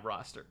have on my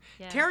roster.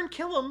 Yeah. Taron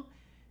Killam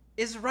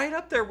is right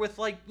up there with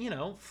like, you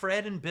know,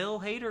 Fred and Bill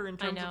Hader in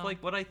terms know. of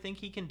like what I think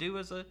he can do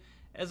as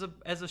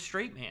a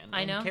straight man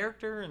I know.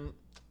 character, and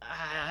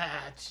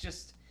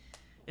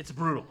it's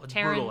brutal. It's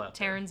brutal out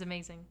there. Taron's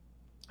amazing.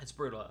 It's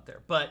brutal out there.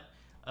 But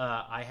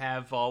I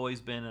have always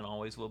been and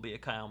always will be a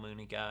Kyle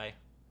Mooney guy.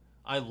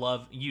 I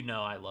love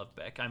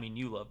Beck. I mean,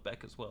 you love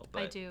Beck as well.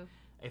 But I do.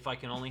 if I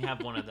can only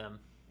have one of them,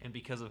 and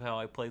because of how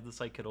I played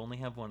this, I could only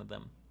have one of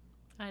them,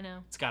 I know.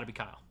 it's got to be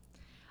Kyle.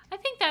 I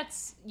think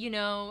that's, you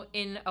know,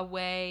 in a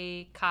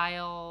way,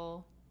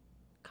 Kyle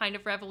kind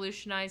of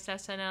revolutionized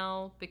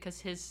SNL because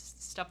his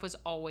stuff was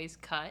always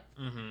cut.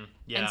 Mm-hmm.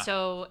 Yeah. And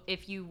so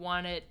if you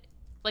wanted,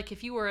 like,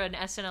 if you were an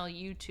SNL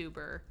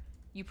YouTuber,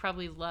 you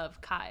probably love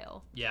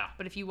Kyle. Yeah.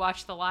 But if you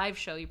watch the live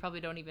show, you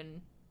probably don't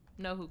even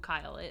know who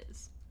Kyle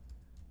is.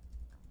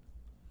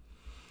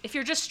 If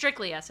you're just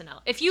strictly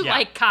SNL. If you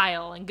like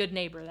Kyle and Good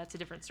Neighbor, that's a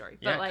different story.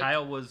 Yeah, but like,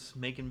 Kyle was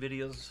making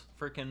videos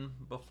freaking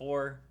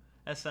before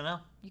SNL.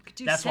 You could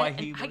do That's Sit, why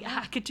he.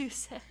 I could do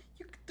Sit.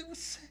 You could do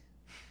Sit.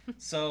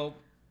 So,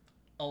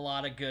 a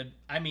lot of good.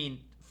 I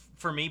mean,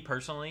 for me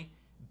personally,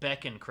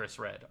 Beck and Chris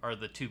Redd are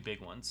the two big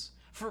ones.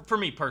 For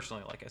me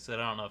personally, like I said,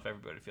 I don't know if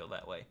everybody feel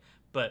that way,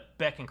 but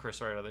Beck and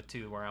Chris Redd are the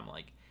two where I'm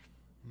like,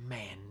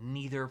 man,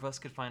 neither of us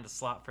could find a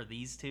slot for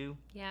these two.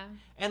 Yeah.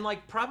 And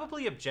like,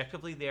 probably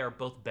objectively, they are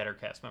both better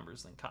cast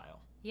members than Kyle.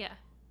 Yeah.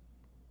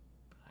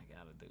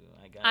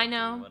 I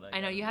know. do what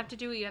I know. You have to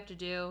do what you have to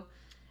do.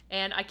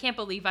 And I can't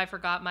believe I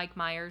forgot Mike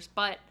Myers,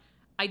 but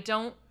I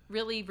don't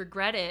really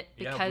regret it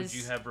because... Yeah, would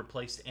you have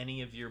replaced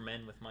any of your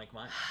men with Mike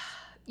Myers?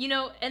 You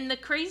know, and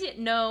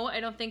no, I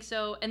don't think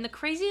so. And the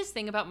craziest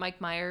thing about Mike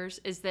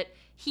Myers is that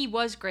he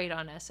was great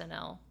on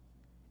SNL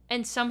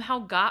and somehow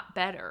got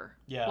better.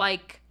 Yeah.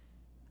 Like,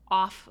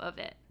 off of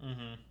it.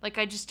 Mm-hmm. Like,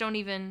 I just don't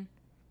even...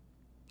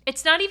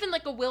 It's not even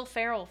like a Will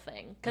Ferrell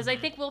thing, because I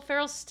think Will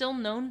Ferrell's still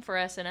known for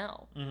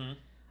SNL. Mm-hmm.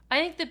 I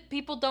think that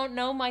people don't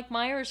know Mike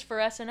Myers for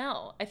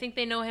SNL. I think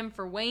they know him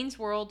for Wayne's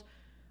World,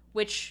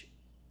 which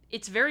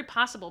it's very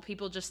possible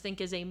people just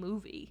think is a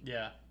movie.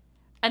 Yeah.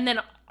 And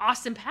then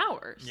Austin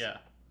Powers. Yeah.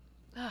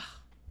 Ugh,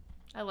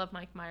 I love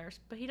Mike Myers,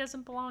 but he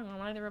doesn't belong on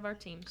either of our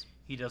teams.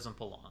 He doesn't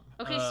belong.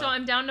 Okay, so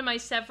I'm down to my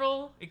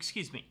several...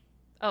 Excuse me.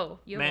 Oh,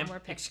 you have Ma'am, one more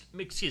pick.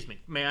 Excuse me.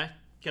 May I?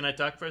 Can I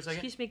talk for a second?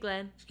 Excuse me,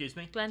 Glenn. Excuse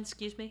me? Glenn,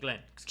 excuse me. Glenn,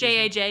 excuse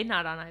me. JAJ,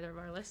 not on either of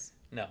our lists.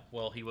 No,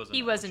 well, he wasn't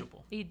He wasn't.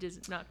 eligible. He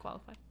does not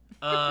qualify.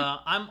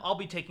 I'll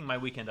be taking my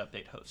weekend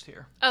update host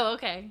here. Oh,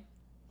 okay.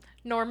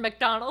 Norm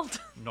Macdonald.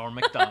 Norm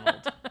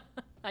Macdonald.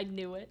 I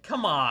knew it.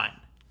 Come on.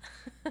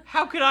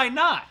 How could I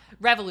not?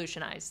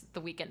 Revolutionize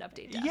the Weekend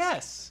Update desk.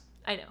 Yes.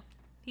 I know.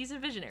 He's a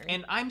visionary.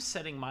 And I'm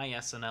setting my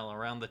SNL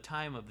around the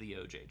time of the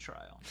OJ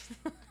trial.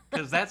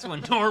 Because that's when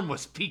Norm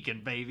was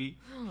peaking, baby.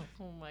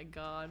 Oh my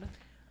god.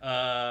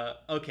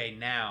 Okay,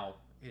 now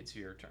it's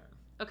your turn.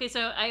 Okay,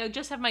 so I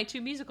just have my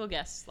two musical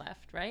guests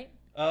left, right?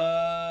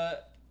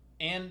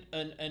 And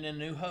a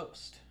new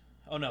host.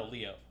 Oh no,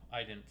 Leo.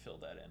 I didn't fill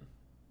that in.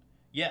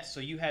 Yes, so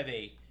you have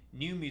a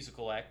new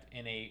musical act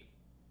and a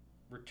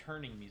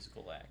returning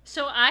musical act.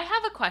 So I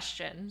have a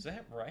question. Is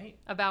that right?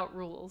 About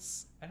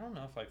rules. I don't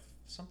know if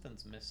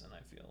something's missing,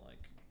 I feel like.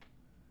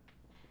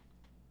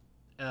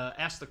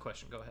 Ask the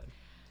question, go ahead.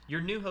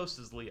 Your new host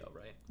is Leo,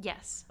 right?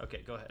 Yes.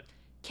 Okay, go ahead.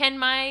 Can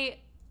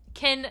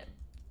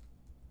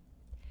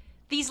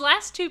these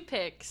last two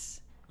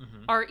picks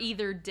are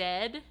either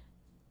dead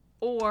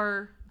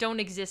or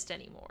don't exist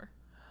anymore?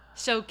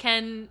 So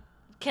can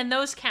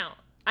those count?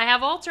 I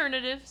have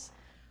alternatives.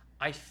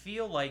 I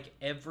feel like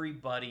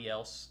everybody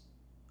else...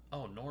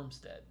 Oh, Norm's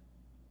dead.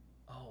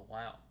 Oh,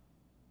 wow.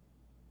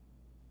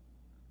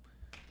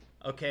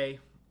 Okay,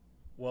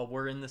 well,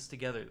 we're in this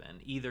together then.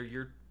 Either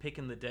you're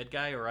picking the dead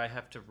guy or I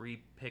have to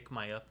re-pick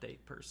my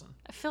update person.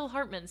 Phil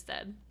Hartman's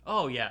dead.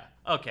 Oh, yeah.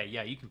 Okay,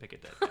 yeah, you can pick a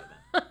dead guy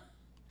then.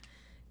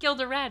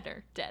 Gilda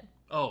Radner, dead.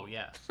 Oh,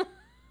 yeah.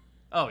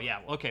 Oh, yeah.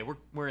 Okay,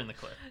 we're in the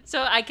clip.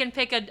 So I can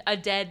pick a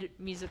dead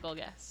musical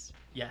guest.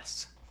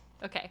 Yes.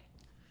 Okay.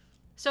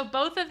 So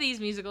both of these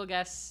musical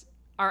guests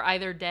are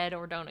either dead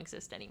or don't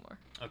exist anymore.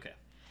 Okay.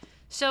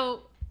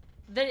 So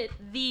in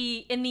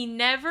the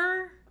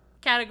never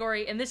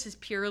category, and this is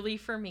purely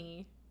for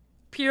me,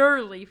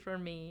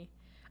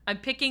 I'm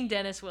picking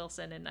Dennis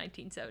Wilson in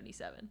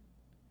 1977.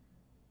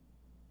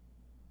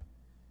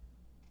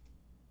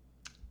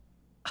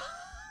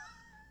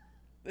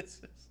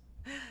 This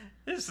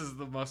is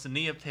the most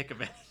Nia pick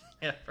of anything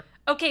ever.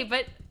 Okay,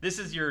 but This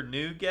is your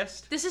new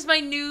guest? this is my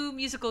new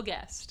musical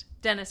guest,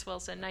 Dennis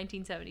Wilson,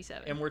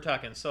 1977. And we're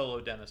talking solo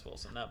Dennis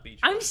Wilson, not Beach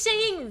I'm Boys.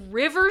 saying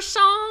River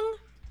Song.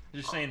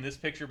 You're saying this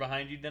picture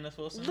behind you, Dennis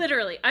Wilson?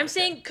 Literally. I'm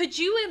saying, could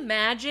you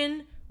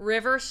imagine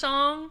River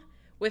Song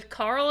with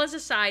Carl as a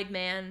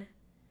sideman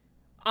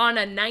on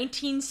a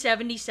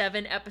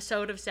 1977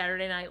 episode of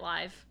Saturday Night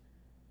Live?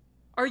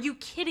 Are you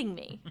kidding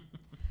me?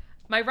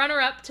 My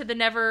runner-up to the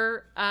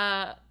never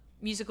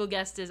musical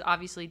guest is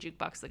obviously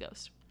Jukebox the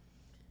Ghost.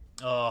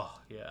 Oh,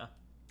 yeah.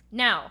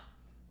 Now,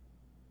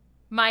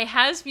 my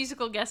has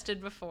musical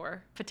guested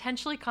before,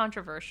 potentially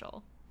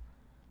controversial,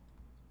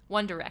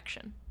 One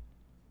Direction.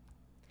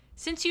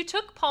 since you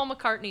took Paul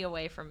McCartney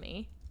away from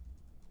me,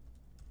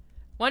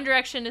 One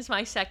Direction is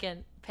my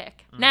second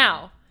pick.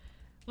 Now,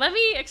 let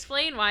me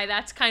explain why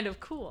that's kind of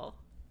cool.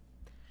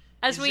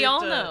 As we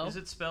all know. Is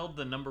it spelled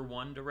the number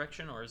one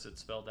direction, or is it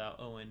spelled out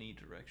O-N-E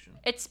direction?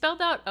 It's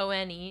spelled out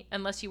O-N-E,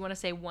 unless you want to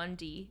say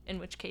 1D, in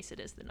which case it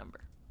is the number.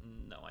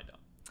 No, I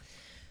don't.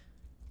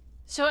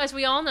 So as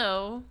we all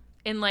know,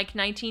 in like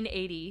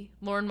 1980,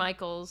 Lorne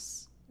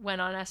Michaels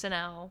went on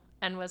SNL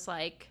and was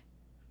like,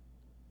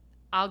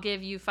 I'll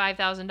give you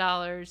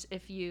 $5,000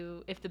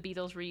 if the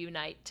Beatles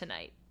reunite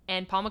tonight.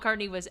 And Paul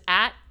McCartney was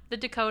at the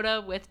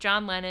Dakota with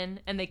John Lennon,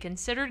 and they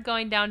considered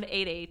going down to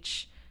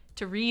 8H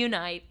to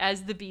reunite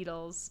as the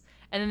Beatles,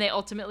 and then they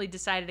ultimately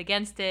decided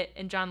against it,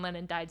 and John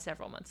Lennon died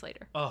several months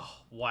later. Oh,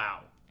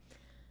 wow.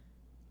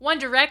 One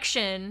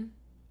Direction,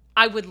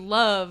 I would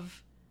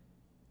love,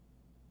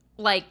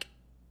 like,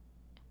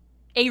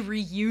 a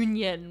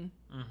reunion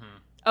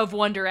of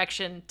One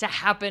Direction to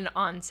happen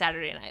on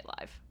Saturday Night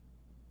Live.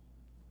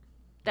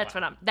 That's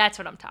what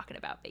I'm talking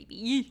about,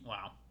 baby.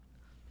 Wow.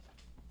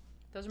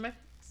 Those are my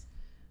picks.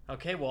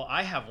 Okay, well,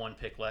 I have one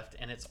pick left,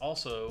 and it's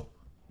also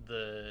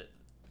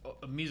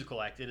a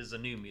musical act. It is a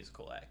new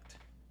musical act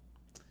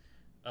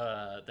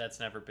that's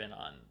never been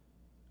on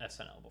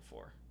SNL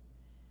before.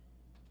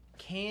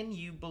 Can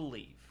you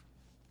believe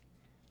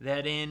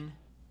that in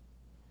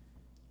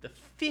the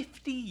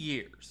 50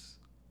 years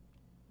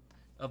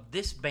of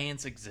this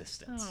band's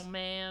existence, Oh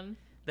man,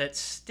 that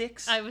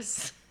Styx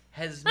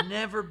has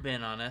never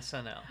been on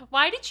SNL?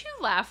 Why did you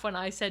laugh when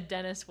I said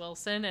Dennis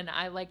Wilson?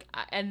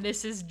 And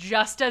this is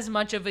just as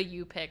much of a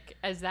you pick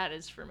as that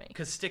is for me.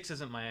 Because Styx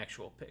isn't my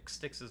actual pick.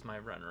 Styx is my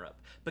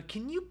runner-up. But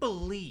can you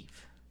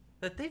believe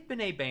that they've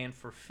been a band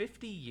for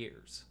 50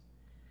 years?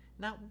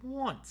 Not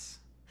once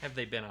have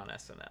they been on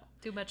SNL.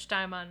 Too much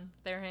time on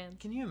their hands.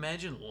 Can you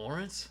imagine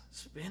Lawrence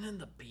spinning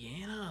the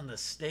piano on the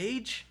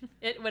stage?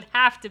 It would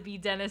have to be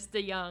Dennis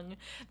DeYoung.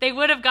 They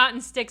would have gotten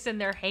Styx in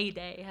their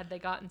heyday had they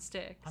gotten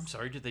Styx. I'm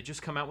sorry, did they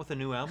just come out with a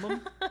new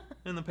album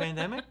in the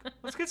pandemic?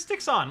 Let's get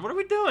Styx on. What are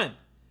we doing?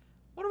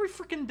 What are we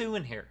freaking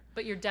doing here?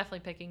 But you're definitely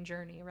picking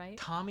Journey, right?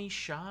 Tommy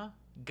Shaw,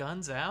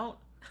 guns out,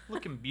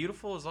 looking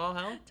beautiful as all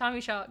hell.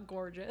 Tommy Shaw,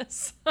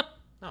 gorgeous. No,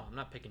 I'm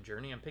not picking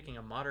Journey. I'm picking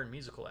a modern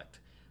musical act.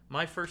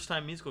 My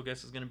first-time musical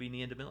guest is going to be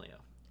Nia D'Amelio.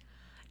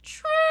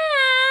 Trent!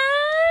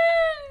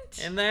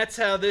 And that's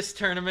how this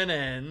tournament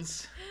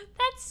ends.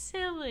 That's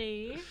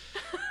silly.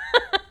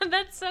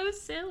 That's so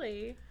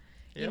silly.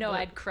 Yeah, you know, but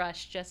I'd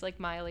crush just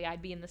like Miley.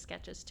 I'd be in the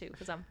sketches too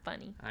because I'm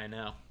funny. I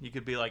know. You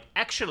could be like,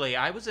 actually,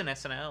 I was in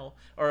SNL,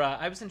 or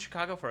I was in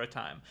Chicago for a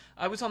time.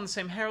 I was on the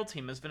same Herald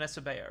team as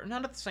Vanessa Bayer.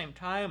 Not at the same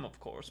time, of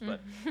course,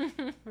 but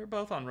we were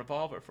both on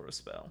Revolver for a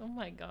spell. Oh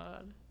my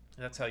god.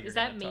 That's how you're Is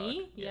that gonna me?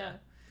 talk. Yeah.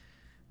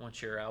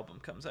 Once your album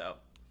comes out.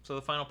 So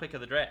the final pick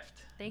of the draft.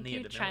 Thank Nia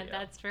you, D'Amelio. Trent.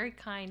 That's very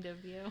kind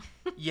of you.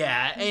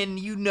 Yeah, and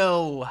you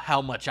know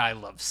how much I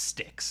love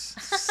Styx,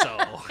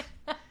 so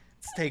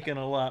it's taken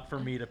a lot for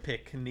me to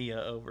pick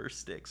Nia over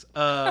Styx.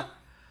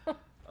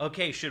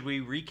 Okay, should we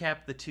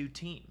recap the two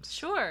teams?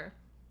 Sure.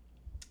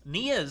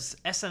 Nia's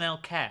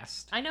SNL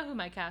cast. I know who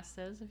my cast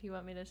is, if you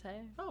want me to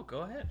say. Oh,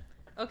 go ahead.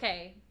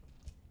 Okay.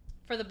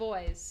 For the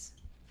boys,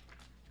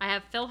 I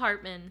have Phil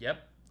Hartman,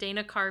 Yep.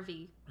 Dana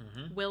Carvey,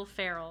 Mm-hmm. Will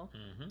Ferrell,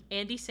 Mm-hmm.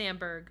 Andy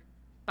Samberg,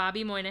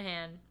 Bobby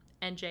Moynihan,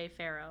 and Jay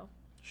Farrow.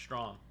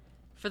 Strong.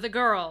 For the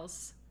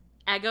girls,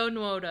 Ego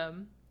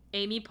Nwodum,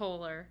 Amy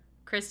Poehler,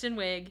 Kristen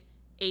Wiig,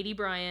 Adie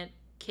Bryant,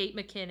 Kate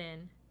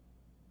McKinnon.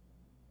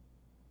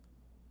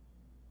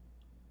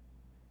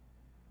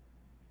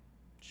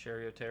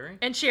 Sherry O'Terry.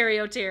 And Sherry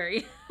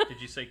O'Terry. Did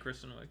you say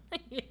Kristen Wiig?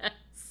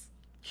 Yes.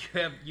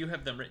 You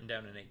have them written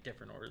down in a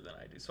different order than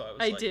I do, so I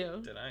was I like,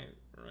 do. Did I?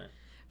 Right.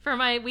 For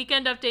my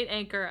Weekend Update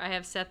anchor, I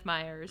have Seth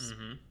Meyers.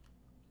 Mm-hmm.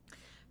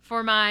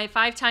 For my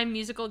 5-time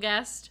musical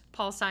guest,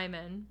 Paul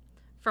Simon.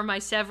 For my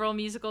several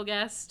musical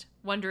guest,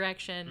 One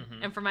Direction.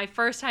 Mm-hmm. And for my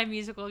first-time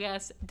musical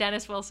guest,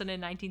 Dennis Wilson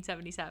in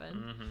 1977.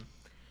 Mm-hmm.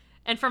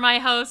 And for my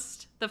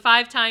host, the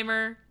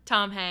 5-timer,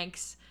 Tom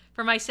Hanks.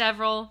 For my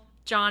several,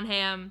 John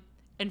Hamm.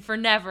 And for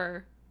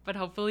never, but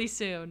hopefully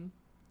soon,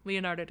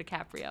 Leonardo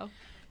DiCaprio.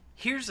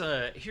 Here's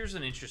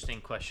an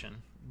interesting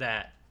question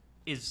that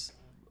is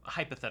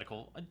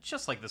hypothetical,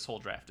 just like this whole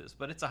draft is,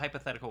 but it's a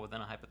hypothetical within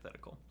a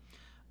hypothetical.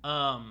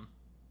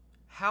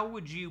 How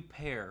would you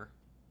pair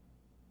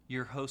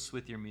your hosts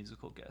with your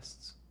musical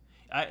guests?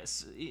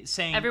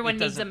 Saying Everyone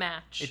needs a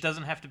match. It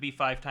doesn't have to be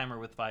 5-timer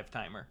with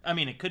 5-timer. I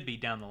mean, it could be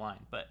down the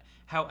line, but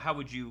how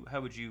would you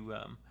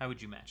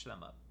match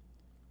them up?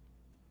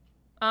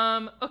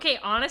 Okay,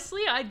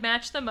 honestly, I'd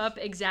match them up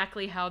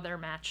exactly how they're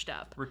matched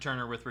up.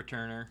 Returner with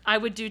returner. I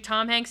would do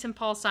Tom Hanks and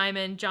Paul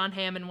Simon, John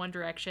Hamm in One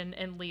Direction,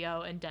 and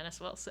Leo and Dennis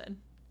Wilson.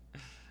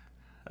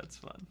 That's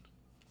fun.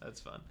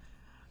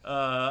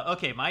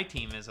 Okay, my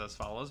team is as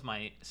follows.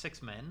 My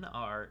 6 men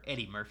are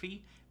Eddie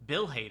Murphy,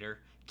 Bill Hader,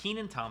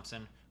 Kenan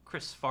Thompson,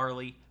 Chris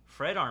Farley,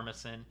 Fred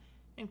Armisen,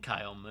 and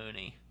Kyle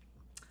Mooney.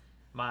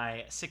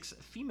 My 6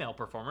 female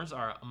performers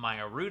are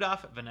Maya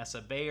Rudolph, Vanessa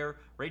Bayer,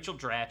 Rachel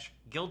Dratch,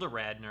 Gilda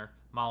Radner,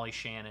 Molly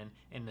Shannon,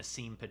 and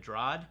Nasim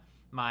Pedrad.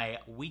 my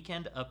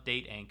weekend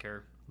update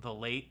anchor, the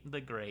late,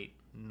 the great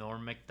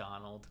Norm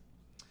Macdonald.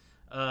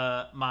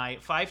 My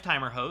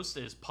 5-timer host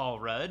is Paul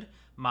Rudd.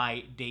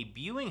 My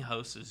debuting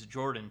host is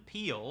Jordan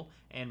Peele.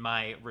 And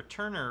my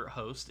returner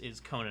host is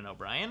Conan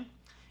O'Brien.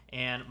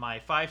 And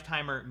my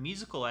 5-timer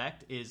musical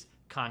act is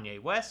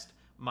Kanye West.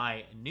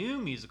 My new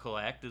musical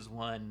act is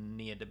one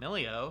Nia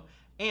D'Amelio.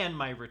 And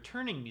my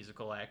returning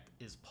musical act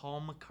is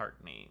Paul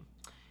McCartney.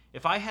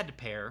 If I had to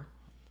pair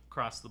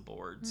across the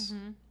boards,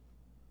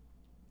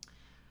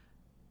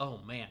 oh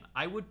man,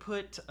 I would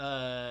put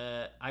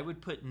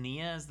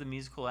Nia as the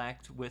musical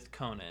act with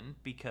Conan,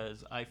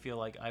 because I feel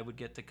like I would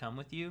get to come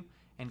with you,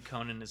 and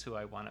Conan is who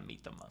I want to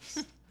meet the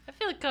most. I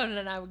feel like Conan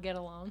and I would get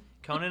along.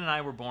 Conan and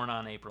I were born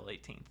on April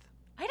 18th.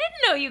 I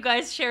didn't know you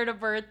guys shared a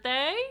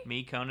birthday.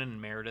 Me, Conan,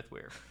 and Meredith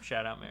Weir.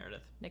 Shout out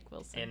Meredith. Nick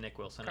Wilson. And Nick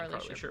Wilson Carly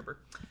and Carly Sherber.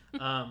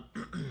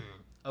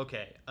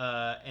 Okay,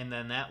 and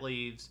then that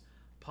leaves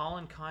Paul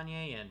and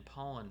Kanye and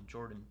Paul and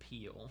Jordan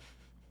Peele.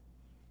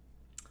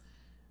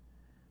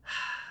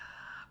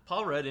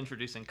 Paul Rudd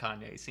introducing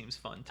Kanye seems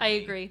fun to me. I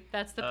agree.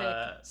 That's the pick.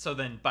 So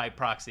then by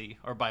proxy,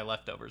 or by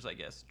leftovers, I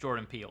guess,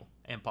 Jordan Peele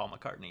and Paul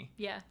McCartney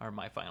are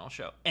my final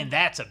show. And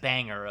that's a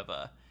banger of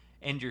a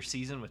end your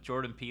season with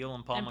Jordan Peele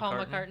and Paul McCartney.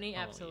 Paul McCartney,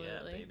 absolutely.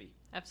 Oh, yeah, baby.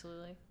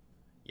 Absolutely.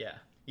 Yeah.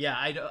 Yeah,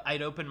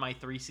 I'd open my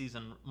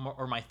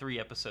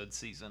 3-episode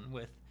season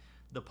with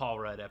the Paul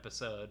Rudd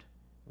episode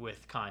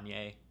with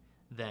Kanye,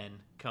 then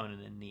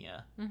Conan and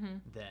Nia,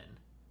 then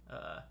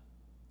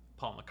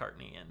Paul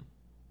McCartney and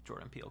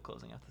Jordan Peele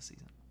closing out the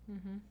season.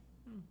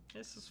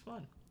 This is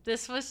fun.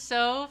 This was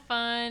so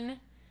fun.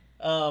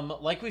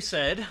 Like we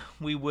said,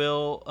 we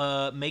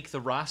will make the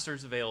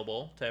rosters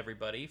available to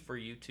everybody for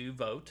you to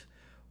vote.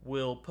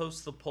 We'll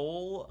post the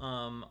poll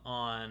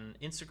on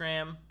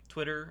Instagram,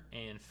 Twitter,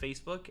 and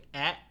Facebook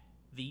at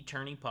The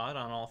Tourney Pod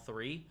on all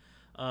three.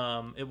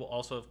 It will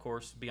also, of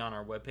course, be on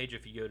our webpage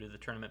if you go to the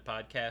Tournament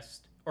Podcast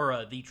or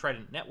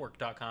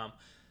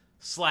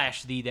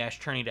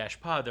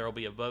thetridentnetwork.com/the-tourney-pod. There will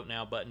be a Vote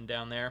Now button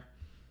down there.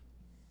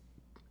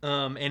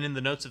 And in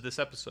the notes of this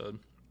episode,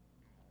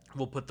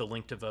 we'll put the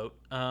link to vote.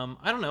 I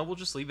don't know. We'll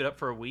just leave it up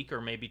for a week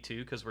or maybe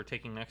 2 because we're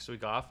taking next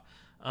week off.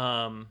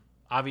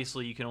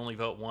 Obviously, you can only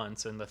vote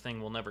once, and the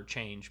thing will never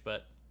change.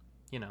 But,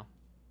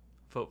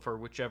 vote for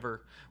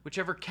whichever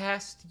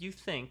cast you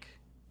think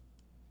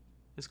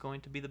is going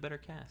to be the better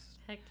cast.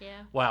 Heck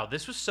yeah. Wow,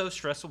 this was so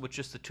stressful with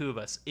just the 2 of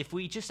us. If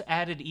we just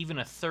added even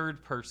a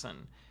third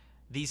person,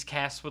 these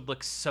casts would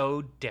look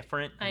so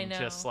different. I know.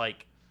 Just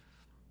like,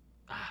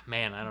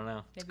 man, I don't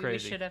know. It's Maybe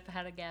crazy. we should have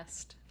had a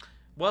guest.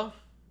 Well,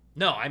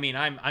 no, I mean,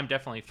 I'm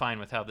definitely fine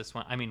with how this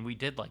went. I mean, we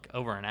did like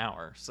over an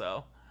hour,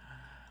 so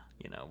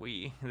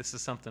this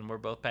is something we're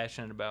both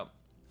passionate about.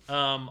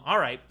 All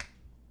right,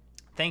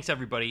 thanks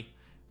everybody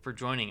for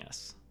joining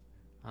us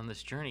on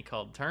this journey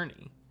called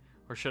Tourney,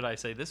 or should I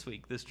say this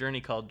week, this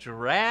journey called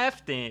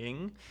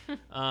drafting.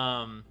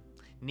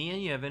 Nia,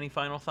 you have any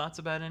final thoughts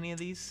about any of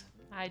these?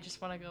 I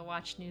just want to go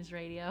watch news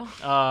radio.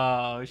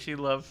 Oh, she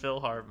loved Phil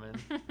Hartman.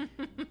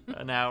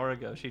 An hour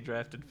ago, she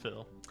drafted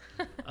Phil.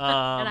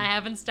 And I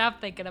haven't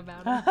stopped thinking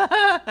about it.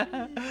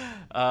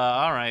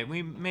 All right,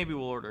 maybe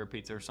we'll order a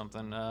pizza or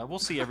something. We'll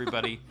see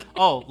everybody.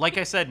 Oh, like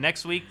I said,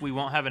 next week we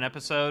won't have an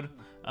episode.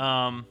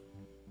 I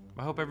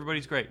hope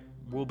everybody's great.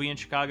 We'll be in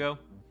Chicago.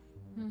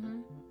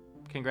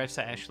 Congrats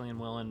to Ashley and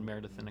Will and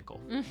Meredith and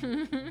Nicole.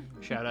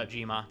 Shout out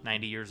Gma,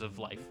 90 years of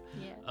life.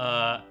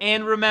 Yeah.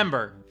 And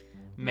remember,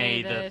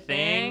 may the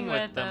thing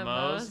with the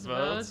most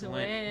votes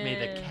win. May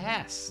the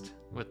cast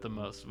with the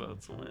most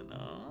votes win.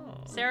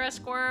 Oh. Sarah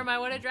Squirm, I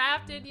would have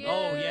drafted you.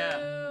 Oh,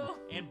 yeah.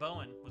 And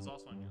Bowen was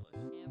also on your list.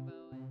 And Bowen.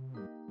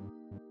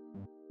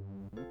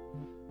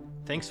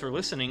 Thanks for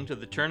listening to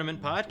the Tournament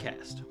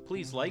Podcast.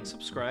 Please like,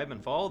 subscribe,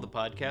 and follow the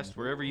podcast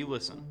wherever you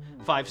listen.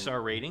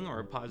 5-star rating or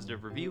a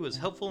positive review is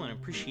helpful and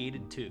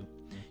appreciated too.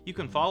 You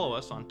can follow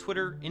us on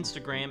Twitter,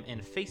 Instagram,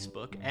 and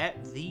Facebook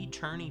at The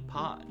Tourney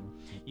Pod.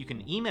 You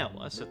can email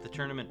us at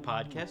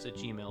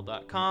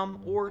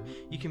thetournamentpodcast@gmail.com, or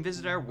you can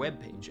visit our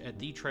webpage at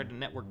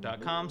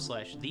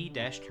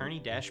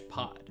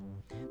thetridentnetwork.com/the-tourney-pod.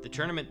 The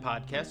Tournament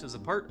Podcast is a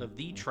part of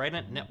the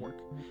Trident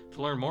Network.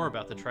 To learn more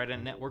about the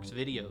Trident Network's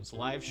videos,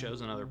 live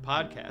shows, and other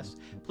podcasts,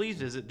 please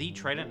visit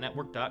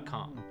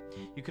thetridentnetwork.com.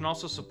 You can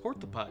also support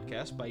the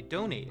podcast by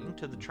donating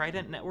to the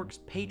Trident Network's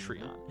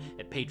Patreon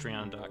at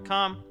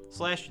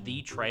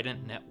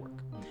patreon.com/thetridentnetwork.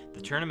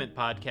 The Tournament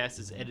Podcast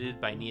is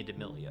edited by Nia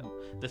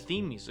D'Amelio. The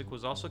theme music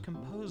was also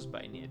composed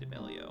by Nia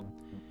D'Amelio.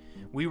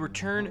 We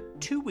return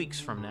 2 weeks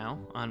from now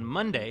on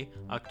Monday,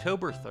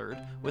 October 3rd,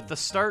 with the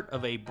start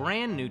of a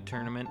brand new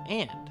tournament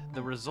and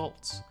the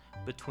results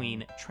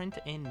between Trent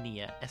and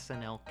Nia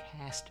SNL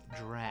Cast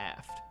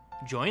Draft.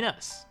 Join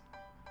us!